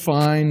just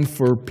fine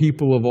for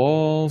people of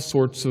all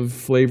sorts of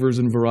flavors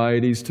and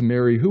varieties to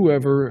marry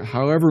whoever,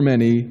 however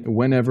many,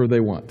 whenever they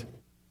want.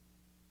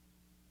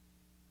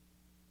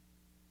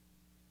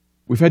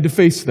 We've had to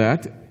face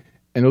that,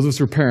 and those of us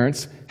who are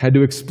parents had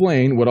to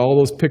explain what all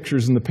those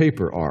pictures in the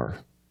paper are,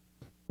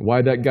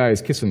 why that guy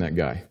is kissing that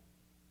guy,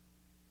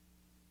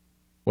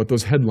 what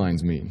those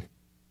headlines mean.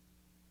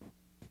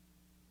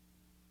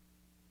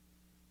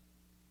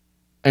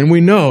 And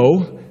we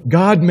know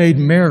God made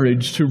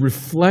marriage to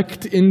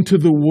reflect into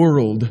the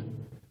world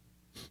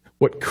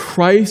what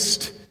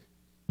Christ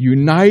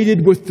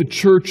united with the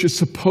church is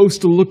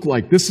supposed to look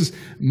like.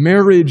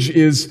 Marriage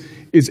is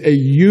a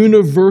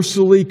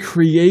universally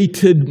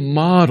created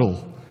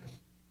model.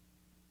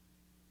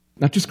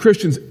 Not just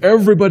Christians,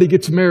 everybody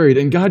gets married,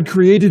 and God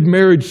created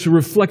marriage to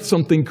reflect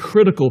something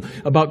critical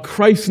about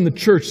Christ and the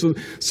church.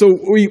 So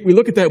we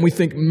look at that and we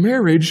think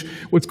marriage,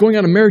 what's going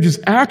on in marriage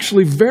is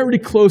actually very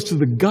close to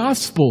the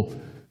gospel.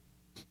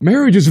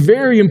 Marriage is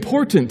very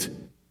important.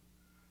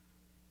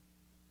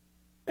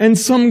 And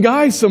some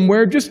guy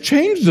somewhere just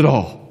changed it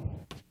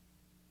all.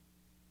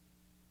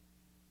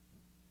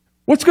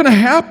 What's going to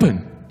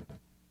happen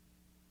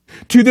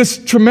to this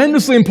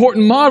tremendously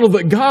important model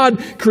that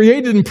God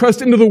created and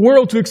pressed into the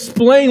world to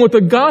explain what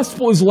the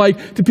gospel is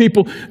like to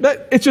people?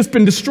 That it's just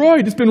been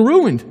destroyed. It's been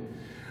ruined.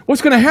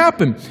 What's going to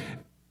happen?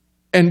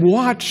 And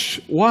watch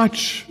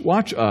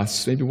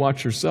us, maybe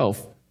watch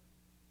yourself.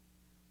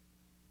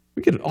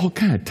 We get it all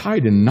kind of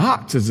tied in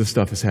knots as this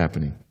stuff is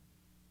happening.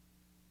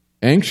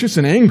 Anxious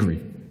and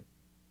angry.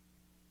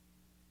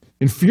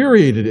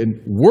 Infuriated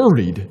and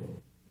worried.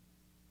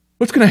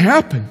 What's going to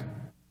happen?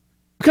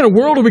 What kind of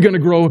world are we going to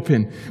grow up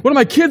in? What are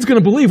my kids going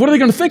to believe? What are they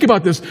going to think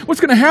about this? What's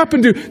going to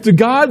happen to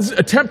God's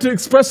attempt to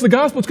express the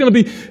gospel? It's going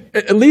to be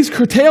at least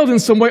curtailed in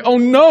some way. Oh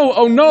no,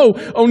 oh no,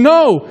 oh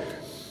no.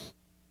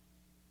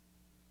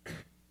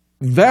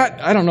 That,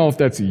 I don't know if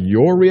that's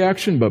your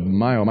reaction, but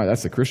my, oh my,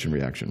 that's the Christian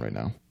reaction right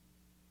now.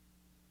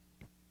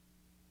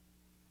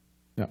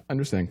 Now,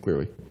 understand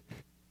clearly.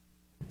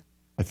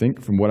 I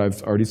think from what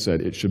I've already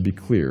said, it should be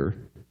clear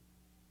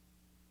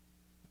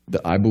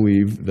that I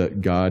believe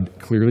that God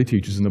clearly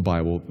teaches in the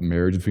Bible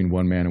marriage between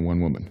one man and one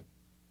woman.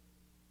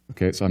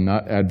 Okay, so I'm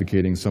not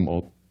advocating some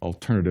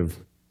alternative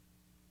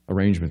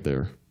arrangement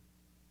there.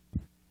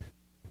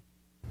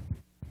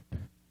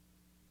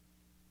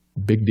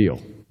 Big deal.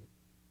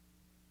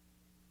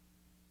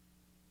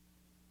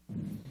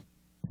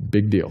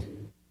 Big deal.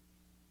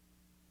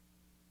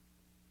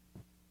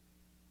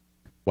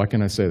 Why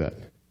can I say that?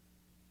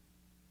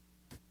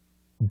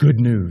 Good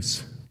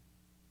news.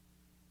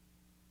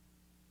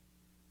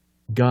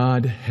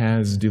 God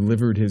has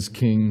delivered his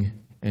king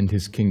and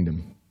his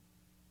kingdom.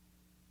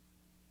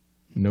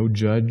 No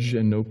judge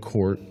and no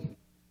court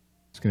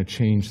is going to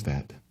change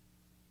that.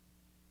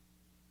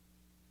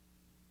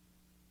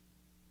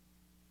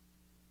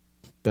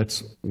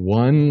 That's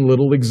one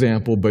little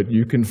example, but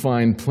you can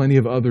find plenty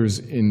of others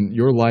in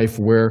your life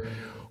where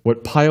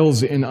what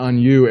piles in on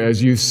you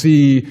as you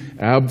see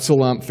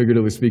Absalom,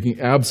 figuratively speaking,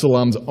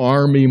 Absalom's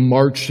army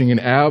marching and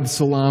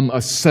Absalom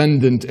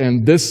ascendant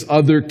and this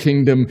other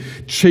kingdom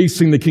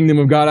chasing the kingdom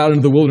of God out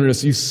into the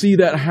wilderness. You see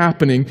that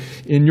happening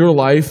in your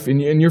life,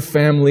 in your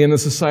family, in the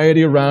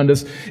society around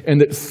us,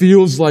 and it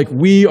feels like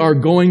we are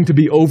going to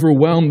be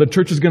overwhelmed. The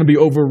church is going to be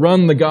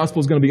overrun. The gospel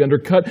is going to be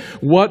undercut.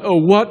 What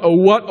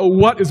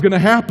is going to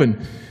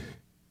happen?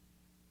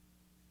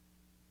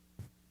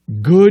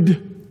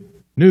 Good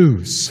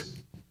news.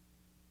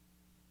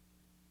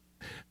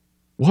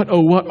 What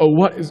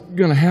is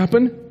going to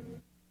happen?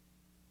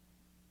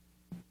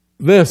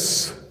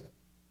 This.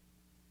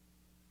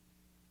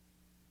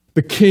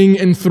 The king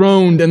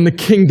enthroned and the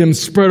kingdom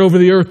spread over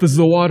the earth as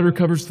the water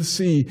covers the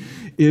sea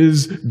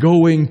is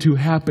going to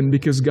happen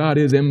because God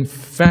is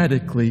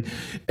emphatically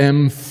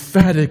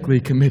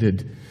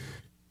committed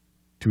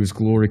to his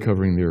glory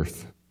covering the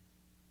earth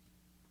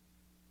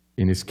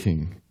in his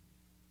king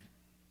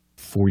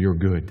for your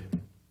good.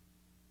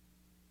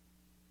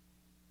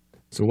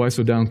 So why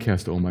so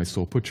downcast, O my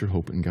soul? Put your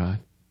hope in God.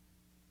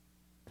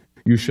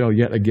 You shall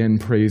yet again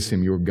praise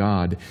him, your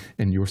God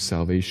and your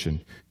salvation,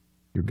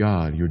 your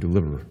God, your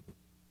deliverer.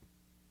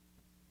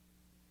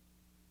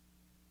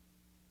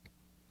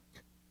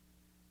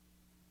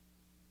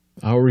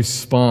 Our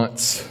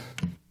response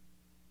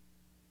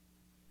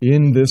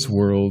in this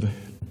world,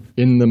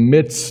 in the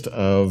midst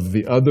of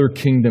the other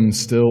kingdom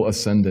still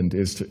ascendant,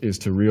 is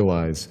to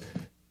realize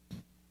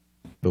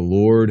the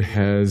Lord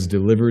has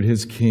delivered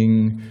his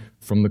king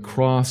from the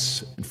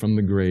cross and from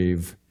the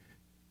grave,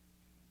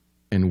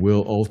 and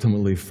will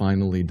ultimately,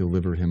 finally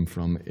deliver him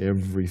from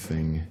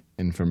everything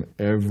and from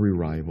every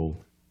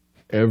rival,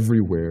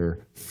 everywhere,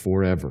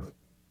 forever.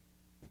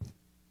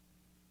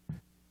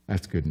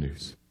 That's good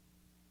news.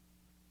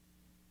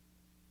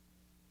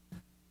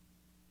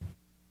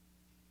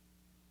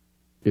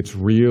 It's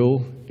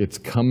real, it's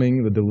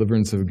coming, the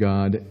deliverance of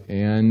God,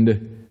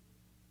 and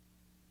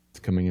it's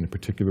coming in a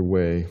particular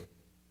way.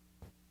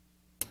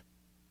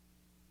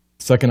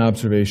 Second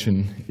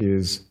observation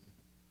is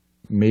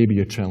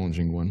maybe a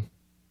challenging one.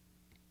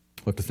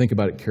 We'll have to think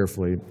about it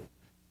carefully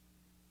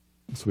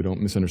so we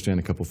don't misunderstand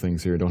a couple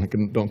things here.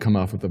 Don't come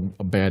off with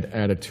a bad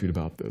attitude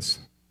about this.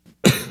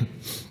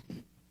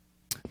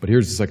 But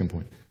here's the second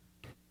point.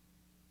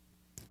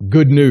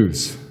 Good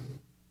news.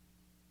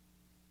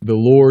 The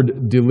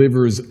Lord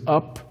delivers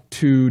up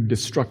to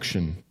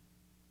destruction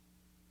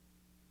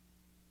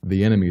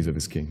the enemies of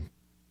his king.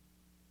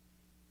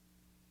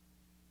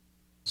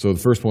 So the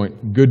first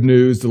point, good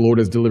news, the Lord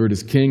has delivered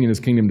his king and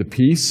his kingdom to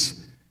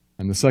peace.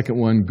 And the second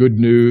one, good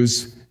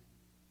news,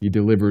 he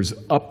delivers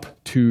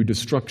up to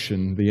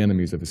destruction the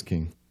enemies of his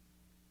king.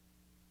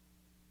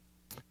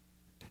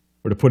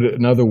 Or to put it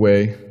another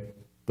way,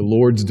 the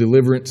Lord's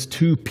deliverance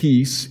to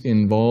peace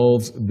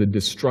involves the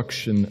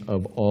destruction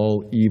of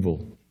all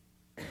evil.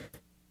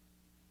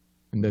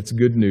 And that's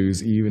good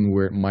news even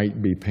where it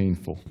might be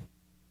painful.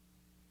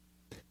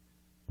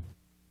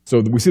 So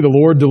we see the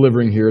Lord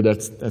delivering here.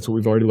 That's what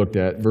we've already looked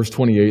at. Verse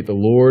 28, the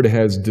Lord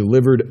has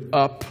delivered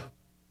up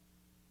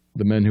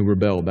the men who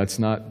rebelled. That's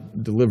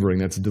not delivering,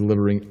 that's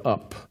delivering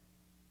up.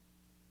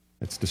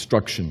 That's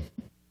destruction,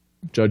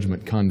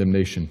 judgment,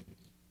 condemnation.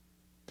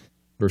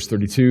 Verse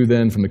 32,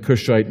 then, from the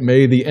Cushite,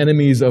 may the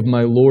enemies of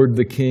my Lord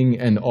the King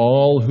and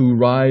all who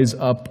rise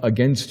up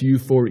against you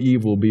for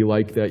evil be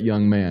like that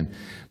young man,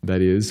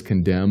 that is,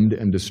 condemned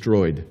and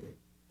destroyed.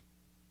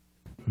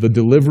 The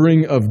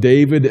delivering of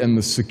David and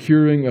the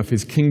securing of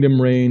his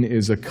kingdom reign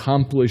is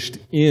accomplished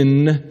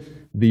in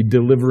the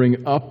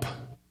delivering up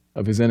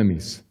of his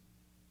enemies.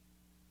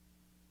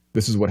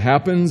 This is what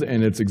happens,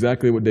 and it's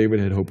exactly what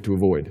David had hoped to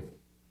avoid.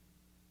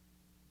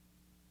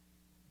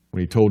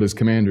 When he told his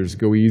commanders,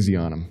 go easy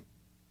on him,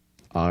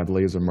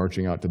 oddly, as they're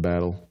marching out to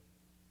battle.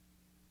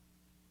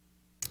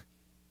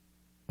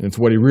 And it's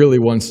what he really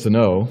wants to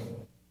know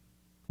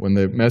when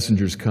the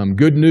messengers come.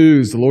 Good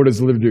news, the Lord has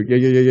delivered you.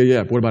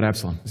 Yeah. But what about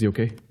Absalom? Is he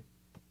okay?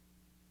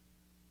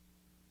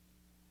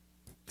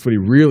 That's what he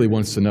really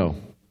wants to know.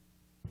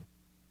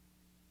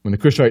 When the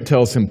Cushite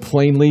tells him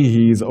plainly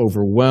he's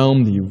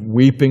overwhelmed, he's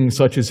weeping,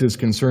 such is his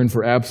concern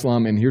for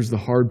Absalom. And here's the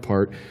hard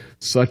part,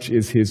 such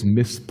is his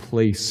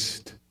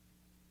misplaced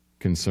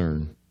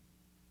concern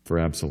for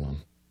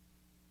Absalom.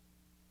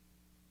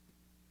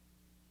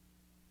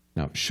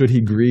 Now, should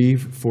he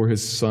grieve for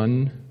his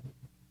son?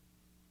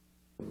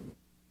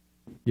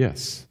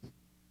 Yes.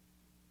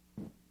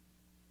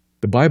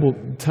 The Bible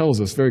tells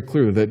us very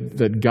clearly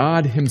that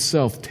God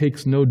himself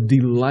takes no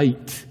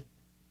delight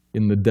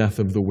in the death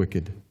of the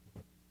wicked.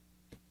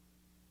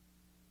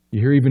 You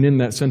hear even in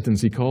that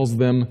sentence, he calls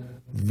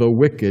them the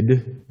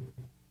wicked.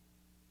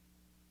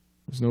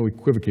 There's no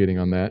equivocating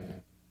on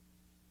that.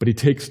 But he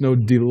takes no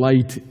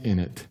delight in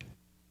it.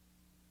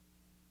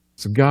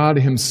 So God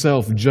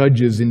himself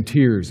judges in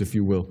tears, if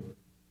you will.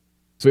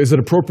 So is it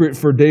appropriate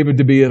for David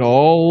to be at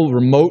all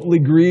remotely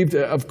grieved?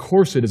 Of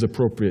course it is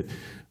appropriate.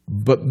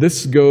 But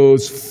this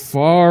goes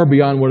far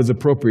beyond what is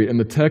appropriate, and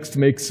the text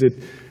makes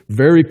it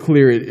very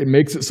clear. It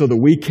makes it so that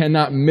we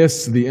cannot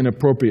miss the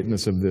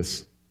inappropriateness of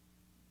this.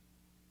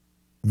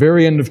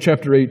 Very end of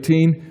chapter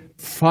 18,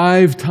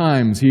 5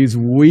 times he's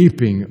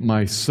weeping,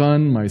 my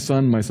son, my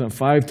son, my son,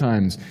 5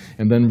 times.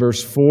 And then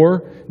verse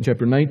 4, in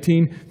chapter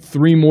 19,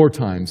 3 more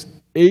times,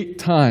 8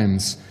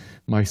 times,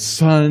 my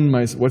son,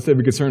 my son. What's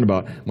David concerned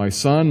about? My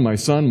son, my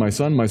son, my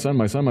son, my son,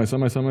 my son, my son,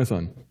 my son, my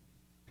son.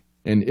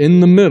 And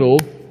in the middle,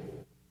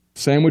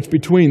 sandwiched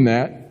between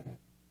that,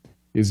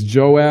 is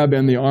Joab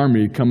and the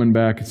army coming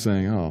back and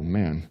saying, oh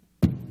man,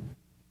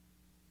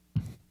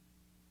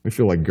 we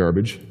feel like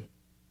garbage.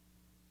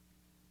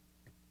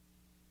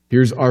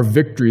 Here's our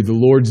victory, the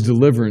Lord's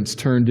deliverance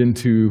turned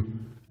into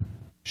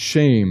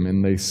shame,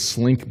 and they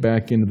slink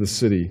back into the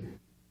city.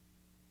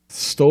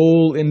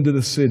 Stole into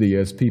the city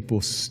as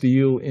people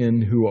steal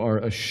in who are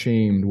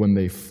ashamed when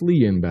they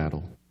flee in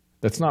battle.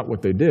 That's not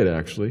what they did,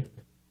 actually.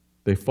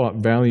 They fought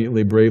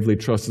valiantly, bravely,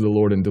 trusted the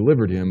Lord, and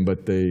delivered him,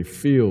 but they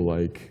feel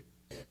like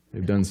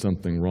they've done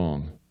something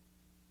wrong.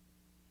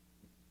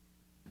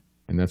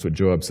 And that's what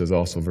Joab says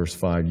also, verse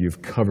 5,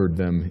 you've covered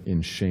them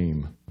in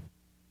shame.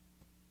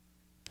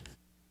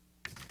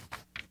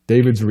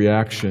 David's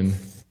reaction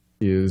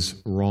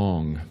is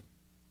wrong.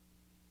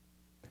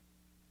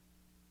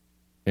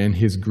 And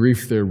his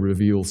grief there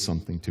reveals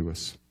something to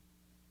us.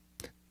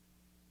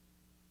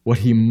 What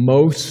he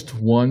most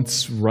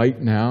wants right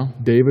now,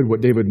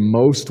 what David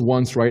most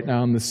wants right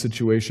now in this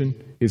situation,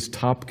 his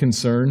top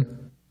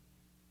concern,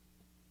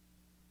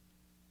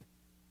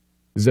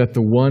 is that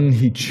the one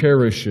he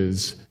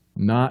cherishes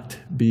not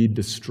be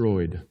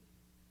destroyed.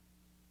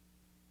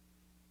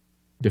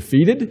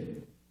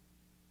 Defeated?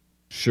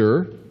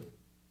 Sure.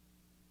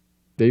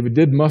 David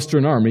did muster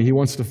an army. He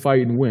wants to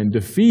fight and win.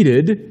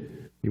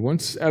 Defeated? He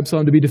wants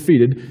Absalom to be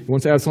defeated. He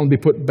wants Absalom to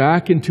be put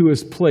back into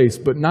his place,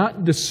 but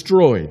not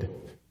destroyed.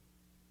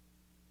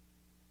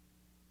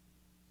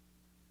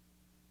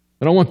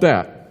 I don't want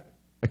that.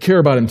 I care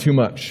about him too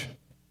much.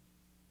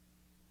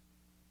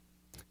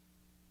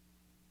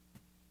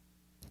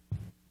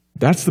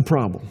 That's the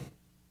problem.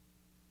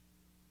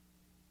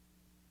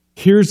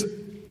 Here's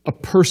a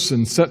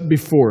person set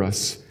before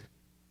us,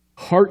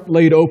 heart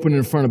laid open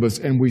in front of us,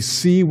 and we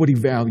see what he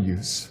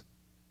values.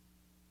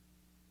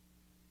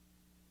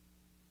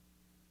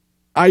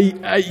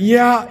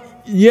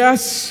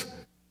 Yes,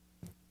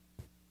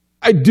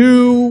 I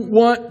do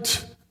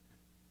want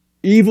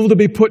evil to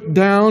be put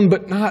down,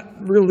 but not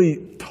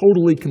really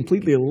totally,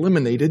 completely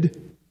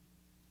eliminated.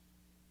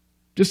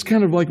 Just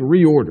kind of like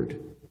reordered.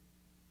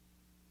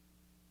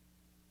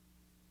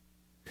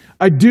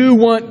 I do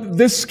want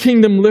this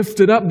kingdom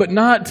lifted up, but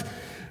not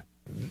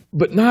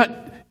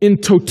in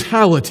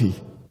totality.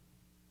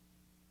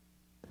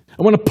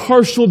 I want a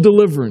partial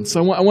deliverance.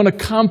 I want a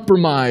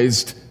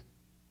compromised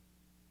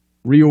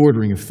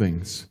reordering of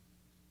things.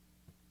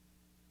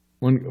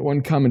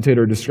 One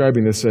commentator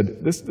describing this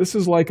said, this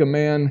is like a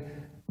man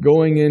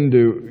going in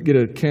to get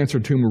a cancer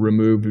tumor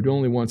removed who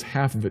only wants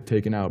half of it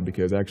taken out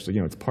because actually,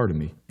 it's part of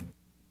me.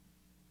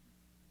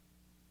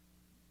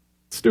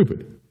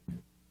 Stupid.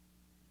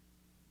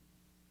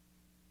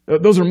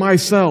 Those are my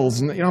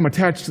cells, and I'm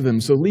attached to them,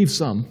 so leave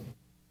some.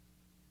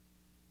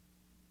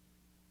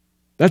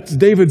 That's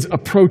David's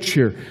approach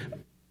here.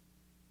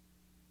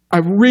 I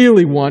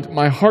really want,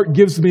 my heart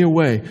gives me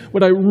away.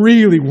 What I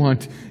really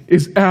want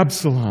is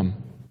Absalom.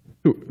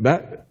 Who,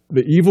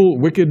 the evil,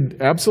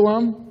 wicked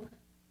Absalom?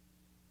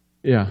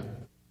 Yeah.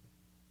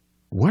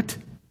 What?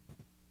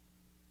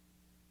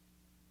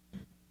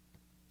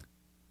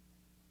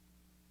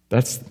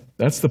 That's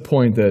the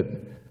point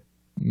that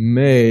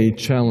may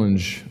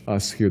challenge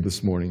us here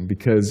this morning,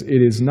 because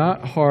it is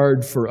not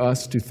hard for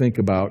us to think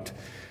about,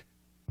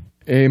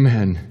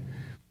 amen,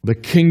 the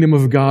kingdom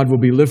of God will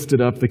be lifted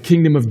up, the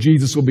kingdom of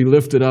Jesus will be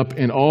lifted up,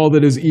 and all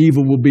that is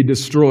evil will be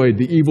destroyed.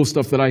 The evil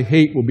stuff that I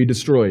hate will be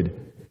destroyed.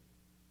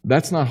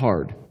 That's not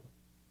hard.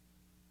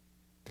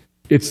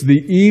 It's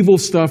the evil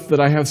stuff that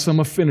I have some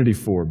affinity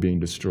for being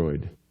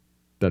destroyed.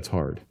 That's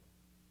hard.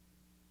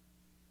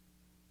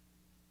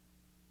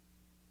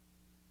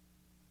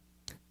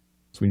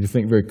 So we need to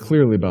think very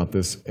clearly about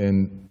this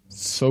and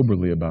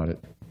soberly about it.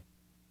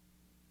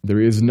 There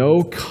is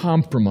no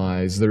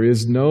compromise. There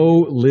is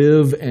no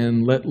live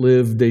and let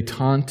live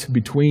détente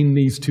between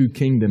these two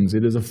kingdoms.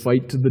 It is a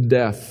fight to the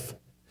death.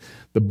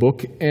 The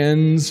book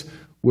ends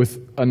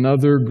with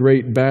another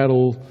great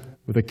battle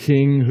with a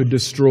king who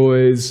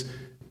destroys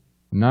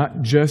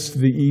not just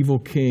the evil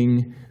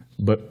king,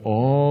 but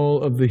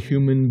all of the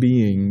human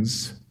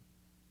beings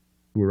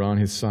who are on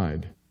his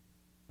side.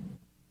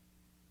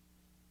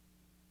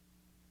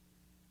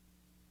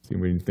 So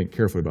we need to think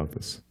carefully about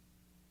this.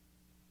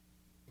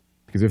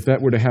 Because if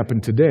that were to happen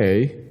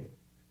today,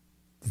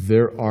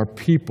 there are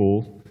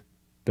people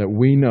that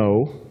we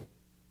know,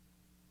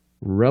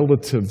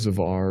 relatives of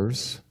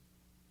ours,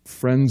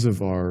 friends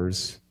of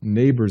ours,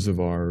 neighbors of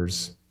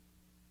ours,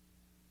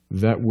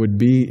 that would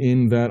be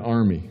in that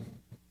army,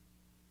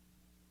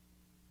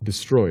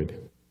 destroyed.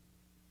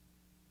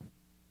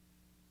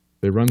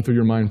 They run through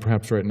your mind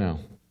perhaps right now.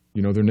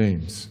 You know their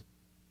names.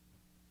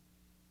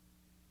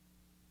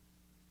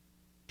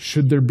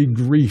 Should there be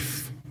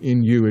grief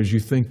in you as you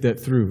think that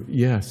through?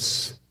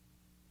 Yes.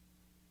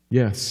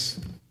 Yes.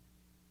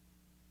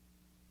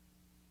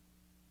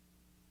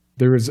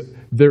 There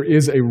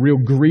is a real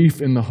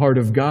grief in the heart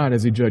of God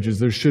as He judges.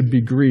 There should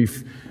be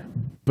grief,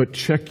 but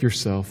check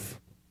yourself.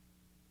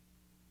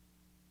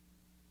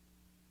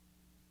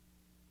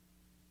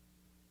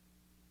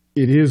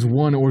 It is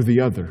one or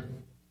the other,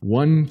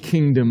 one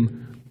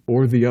kingdom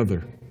or the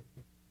other.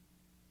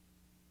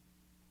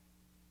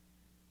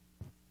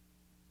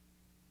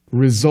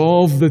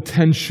 Resolve the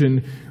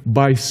tension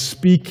by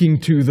speaking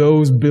to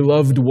those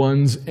beloved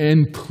ones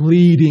and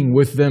pleading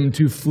with them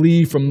to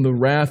flee from the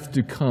wrath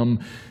to come.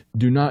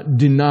 Do not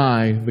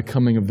deny the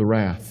coming of the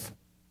wrath.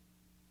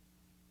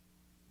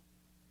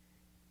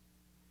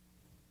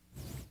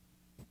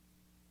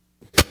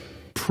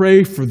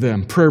 Pray for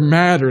them. Prayer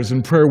matters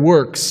and prayer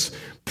works.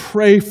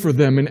 Pray for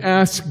them and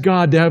ask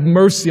God to have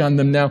mercy on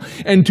them now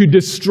and to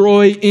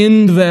destroy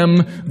in them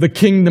the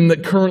kingdom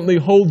that currently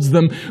holds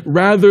them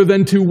rather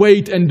than to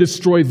wait and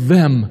destroy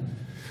them.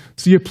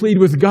 So you plead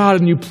with God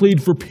and you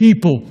plead for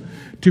people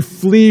to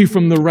flee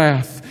from the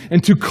wrath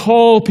and to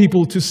call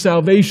people to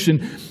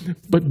salvation,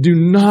 but do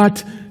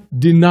not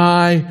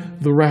deny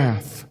the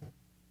wrath.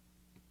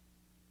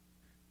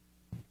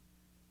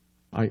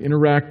 I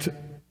interact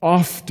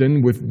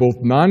often with both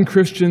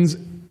non-Christians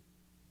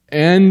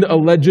and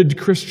alleged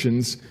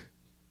Christians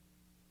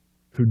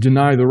who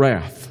deny the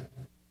wrath.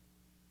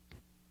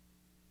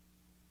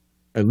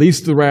 At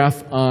least the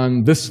wrath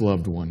on this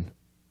loved one.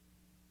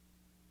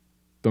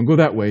 Don't go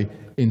that way.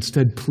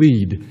 Instead,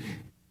 plead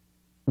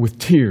with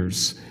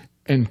tears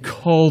and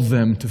call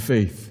them to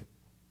faith.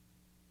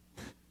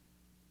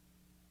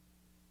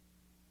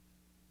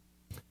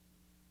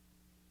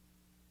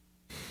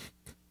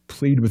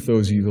 Plead with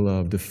those you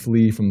love to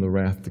flee from the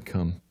wrath to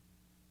come.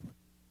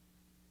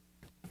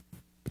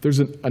 But there's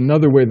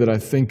another way that I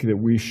think that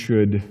we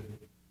should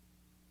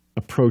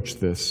approach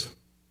this.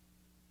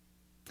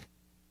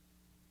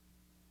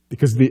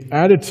 Because the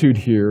attitude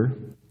here,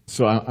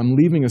 so I'm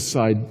leaving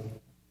aside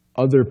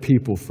other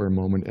people for a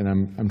moment, and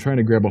I'm trying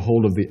to grab a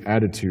hold of the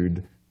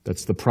attitude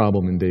that's the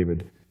problem in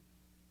David.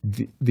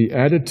 The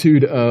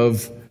attitude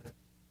of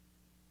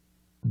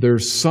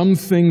there's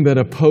something that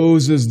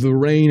opposes the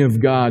reign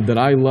of God that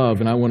I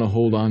love and I want to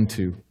hold on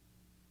to.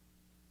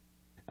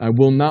 I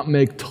will not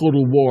make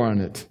total war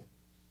on it.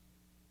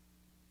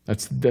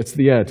 That's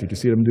the attitude. You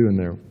see what I'm doing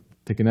there?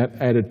 Taking that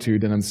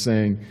attitude and I'm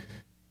saying,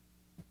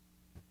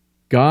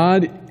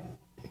 God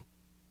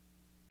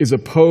is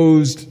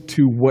opposed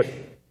to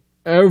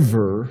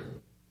whatever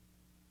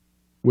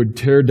would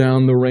tear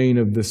down the reign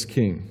of this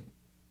king.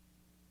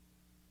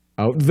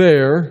 Out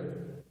there,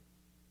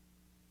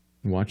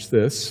 watch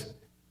this,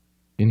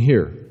 in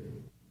here.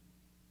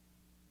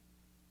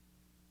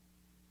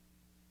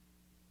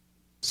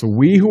 So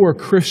we who are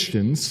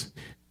Christians,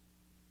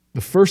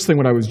 the first thing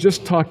what I was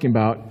just talking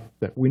about,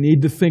 that we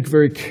need to think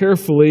very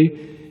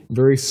carefully,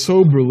 very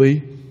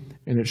soberly,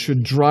 and it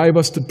should drive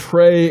us to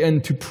pray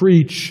and to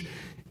preach.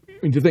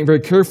 We need to think very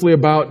carefully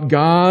about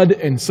God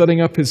and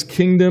setting up His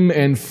kingdom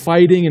and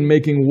fighting and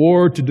making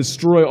war to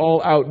destroy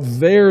all out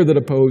there that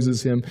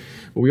opposes Him.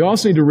 But we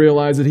also need to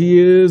realize that He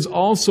is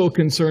also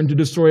concerned to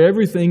destroy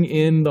everything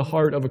in the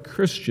heart of a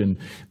Christian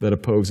that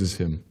opposes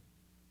Him.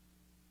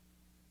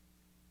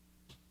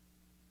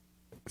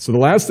 So the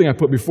last thing I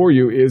put before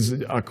you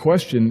is a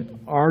question: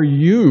 are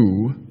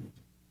you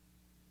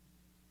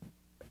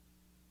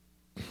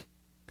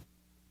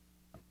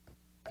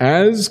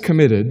as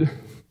committed?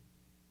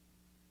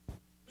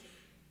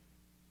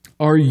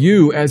 Are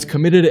you as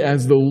committed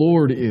as the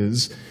Lord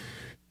is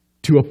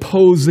to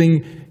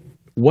opposing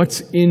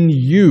what's in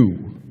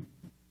you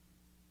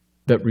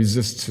that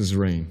resists His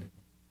reign?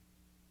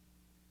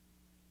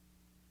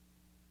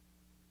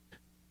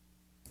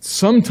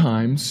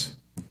 Sometimes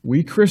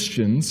we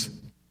Christians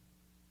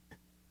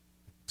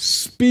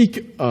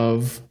speak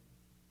of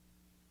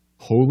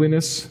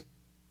holiness,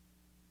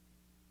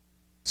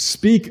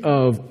 speak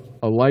of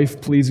a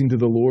life pleasing to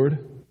the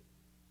Lord,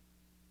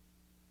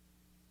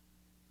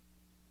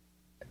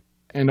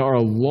 and are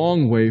a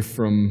long way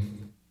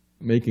from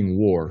making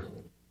war,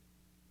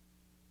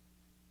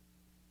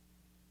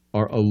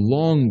 are a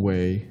long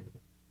way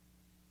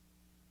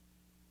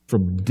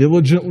from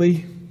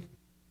diligently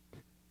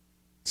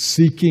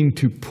seeking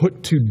to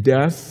put to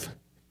death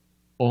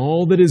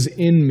all that is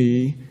in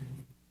me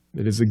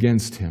that is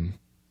against Him.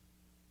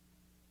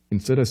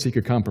 Instead, I seek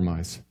a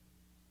compromise.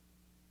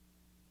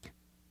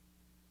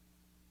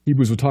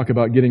 Hebrews will talk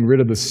about getting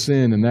rid of the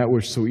sin and that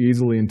which so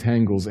easily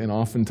entangles, and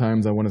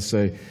oftentimes I want to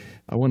say,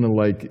 I want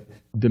to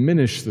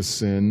diminish the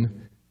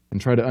sin and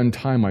try to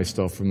untie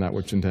myself from that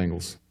which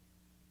entangles.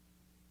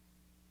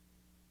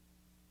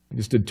 I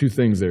just did two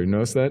things there. You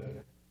notice that?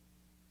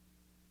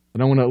 I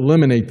don't want to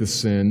eliminate the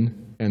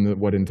sin and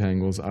what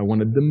entangles. I want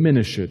to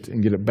diminish it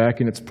and get it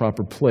back in its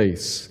proper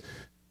place.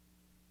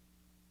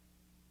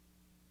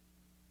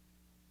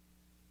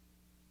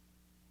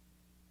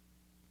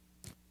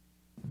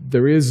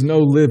 There is no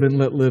live and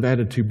let live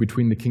attitude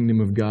between the kingdom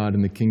of God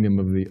and the kingdom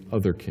of the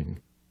other king.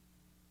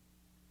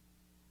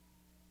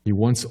 He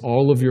wants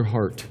all of your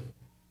heart.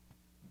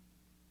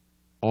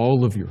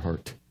 All of your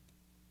heart.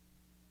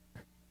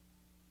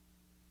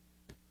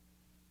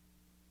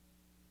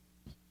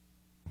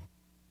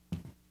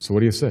 So what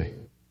do you say?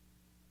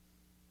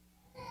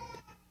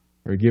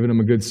 Are you giving him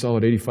a good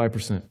solid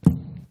 85%?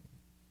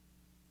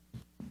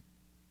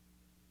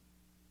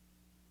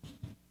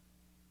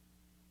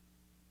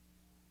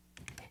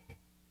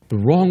 The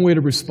wrong way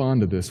to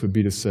respond to this would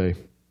be to say,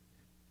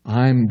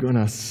 I'm going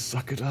to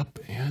suck it up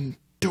and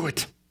do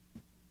it.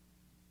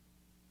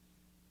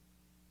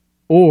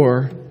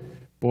 Or,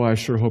 boy, I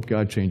sure hope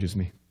God changes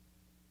me.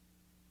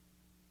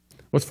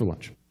 What's for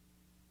lunch?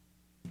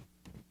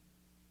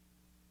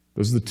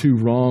 Those are the two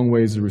wrong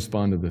ways to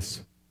respond to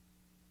this.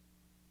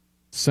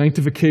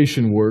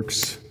 Sanctification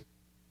works,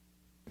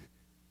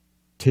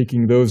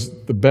 taking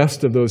the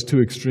best of those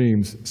two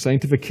extremes.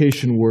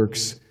 Sanctification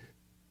works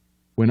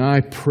when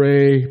I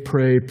pray,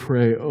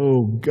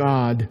 oh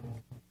God,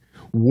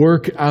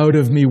 work out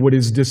of me what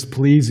is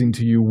displeasing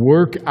to you.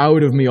 Work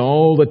out of me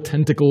all the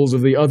tentacles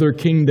of the other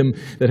kingdom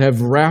that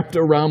have wrapped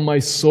around my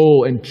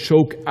soul and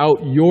choke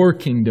out your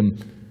kingdom.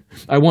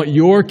 I want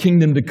your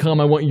kingdom to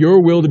come. I want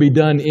your will to be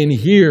done in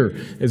here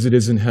as it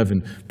is in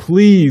heaven.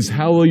 Please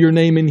hallow your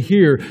name in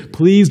here.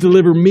 Please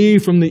deliver me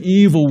from the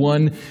evil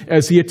one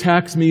as he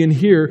attacks me in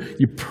here.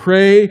 You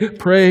pray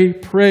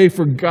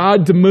for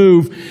God to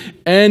move,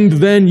 and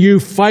then you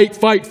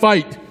fight,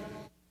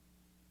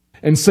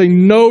 and say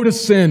no to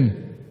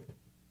sin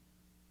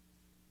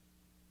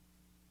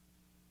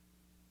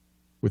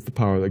with the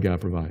power that God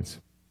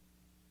provides.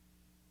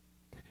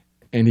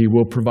 And he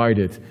will provide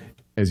it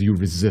as you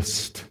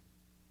resist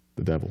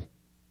the devil.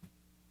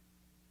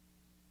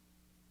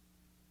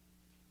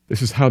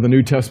 This is how the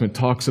New Testament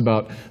talks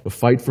about the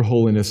fight for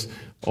holiness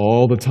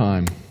all the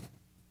time.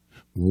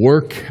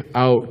 Work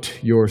out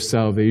your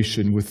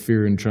salvation with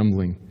fear and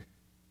trembling,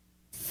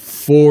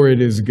 for it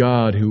is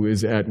God who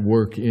is at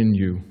work in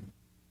you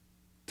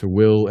to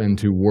will and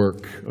to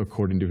work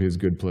according to his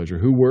good pleasure.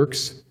 Who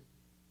works?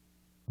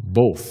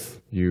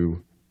 Both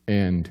you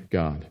and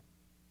God.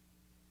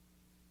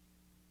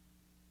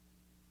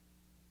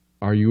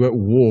 Are you at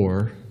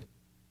war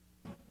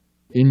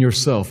in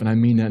yourself? And I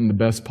mean that in the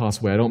best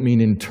possible way. I don't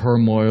mean in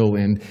turmoil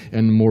and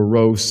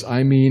morose.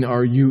 I mean,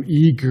 are you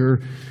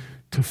eager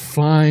to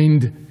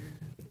find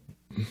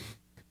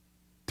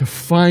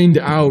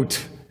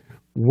out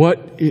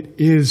what it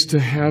is to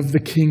have the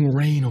King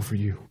reign over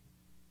you?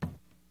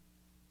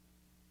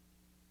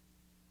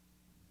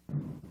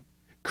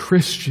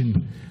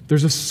 Christian,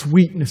 there's a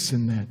sweetness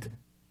in that.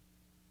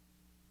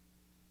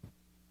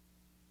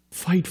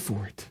 Fight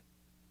for it.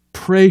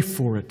 Pray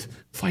for it.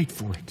 Fight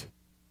for it.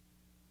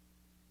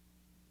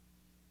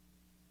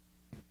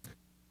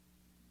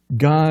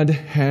 God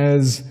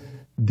has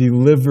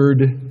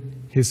delivered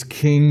his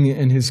king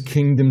and his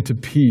kingdom to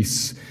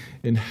peace.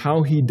 And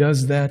how he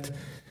does that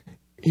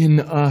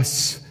in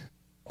us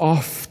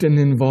often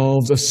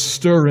involves a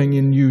stirring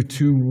in you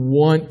to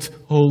want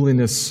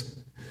holiness,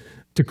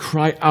 to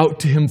cry out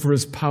to him for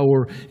his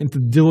power, and to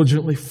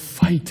diligently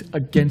fight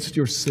against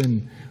your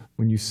sin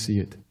when you see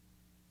it.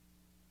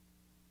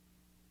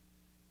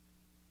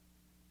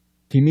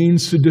 He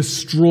means to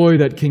destroy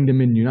that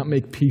kingdom in you, not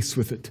make peace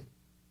with it.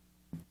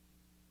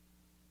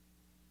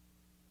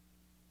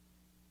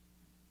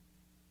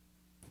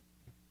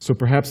 So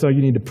perhaps now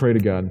you need to pray to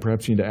God.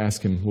 Perhaps you need to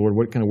ask him, Lord,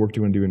 what kind of work do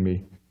you want to do in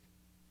me?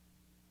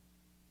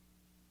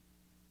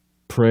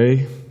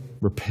 Pray,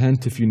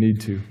 repent if you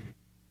need to.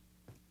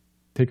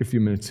 Take a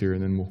few minutes here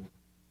and then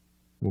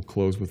we'll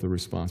close with a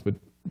response.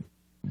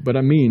 But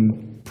I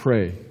mean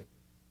pray.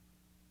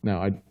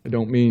 Now, I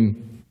don't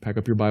mean pack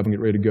up your Bible and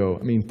get ready to go.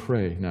 I mean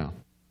pray now.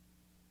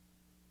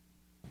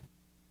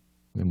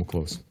 And then we'll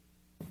close.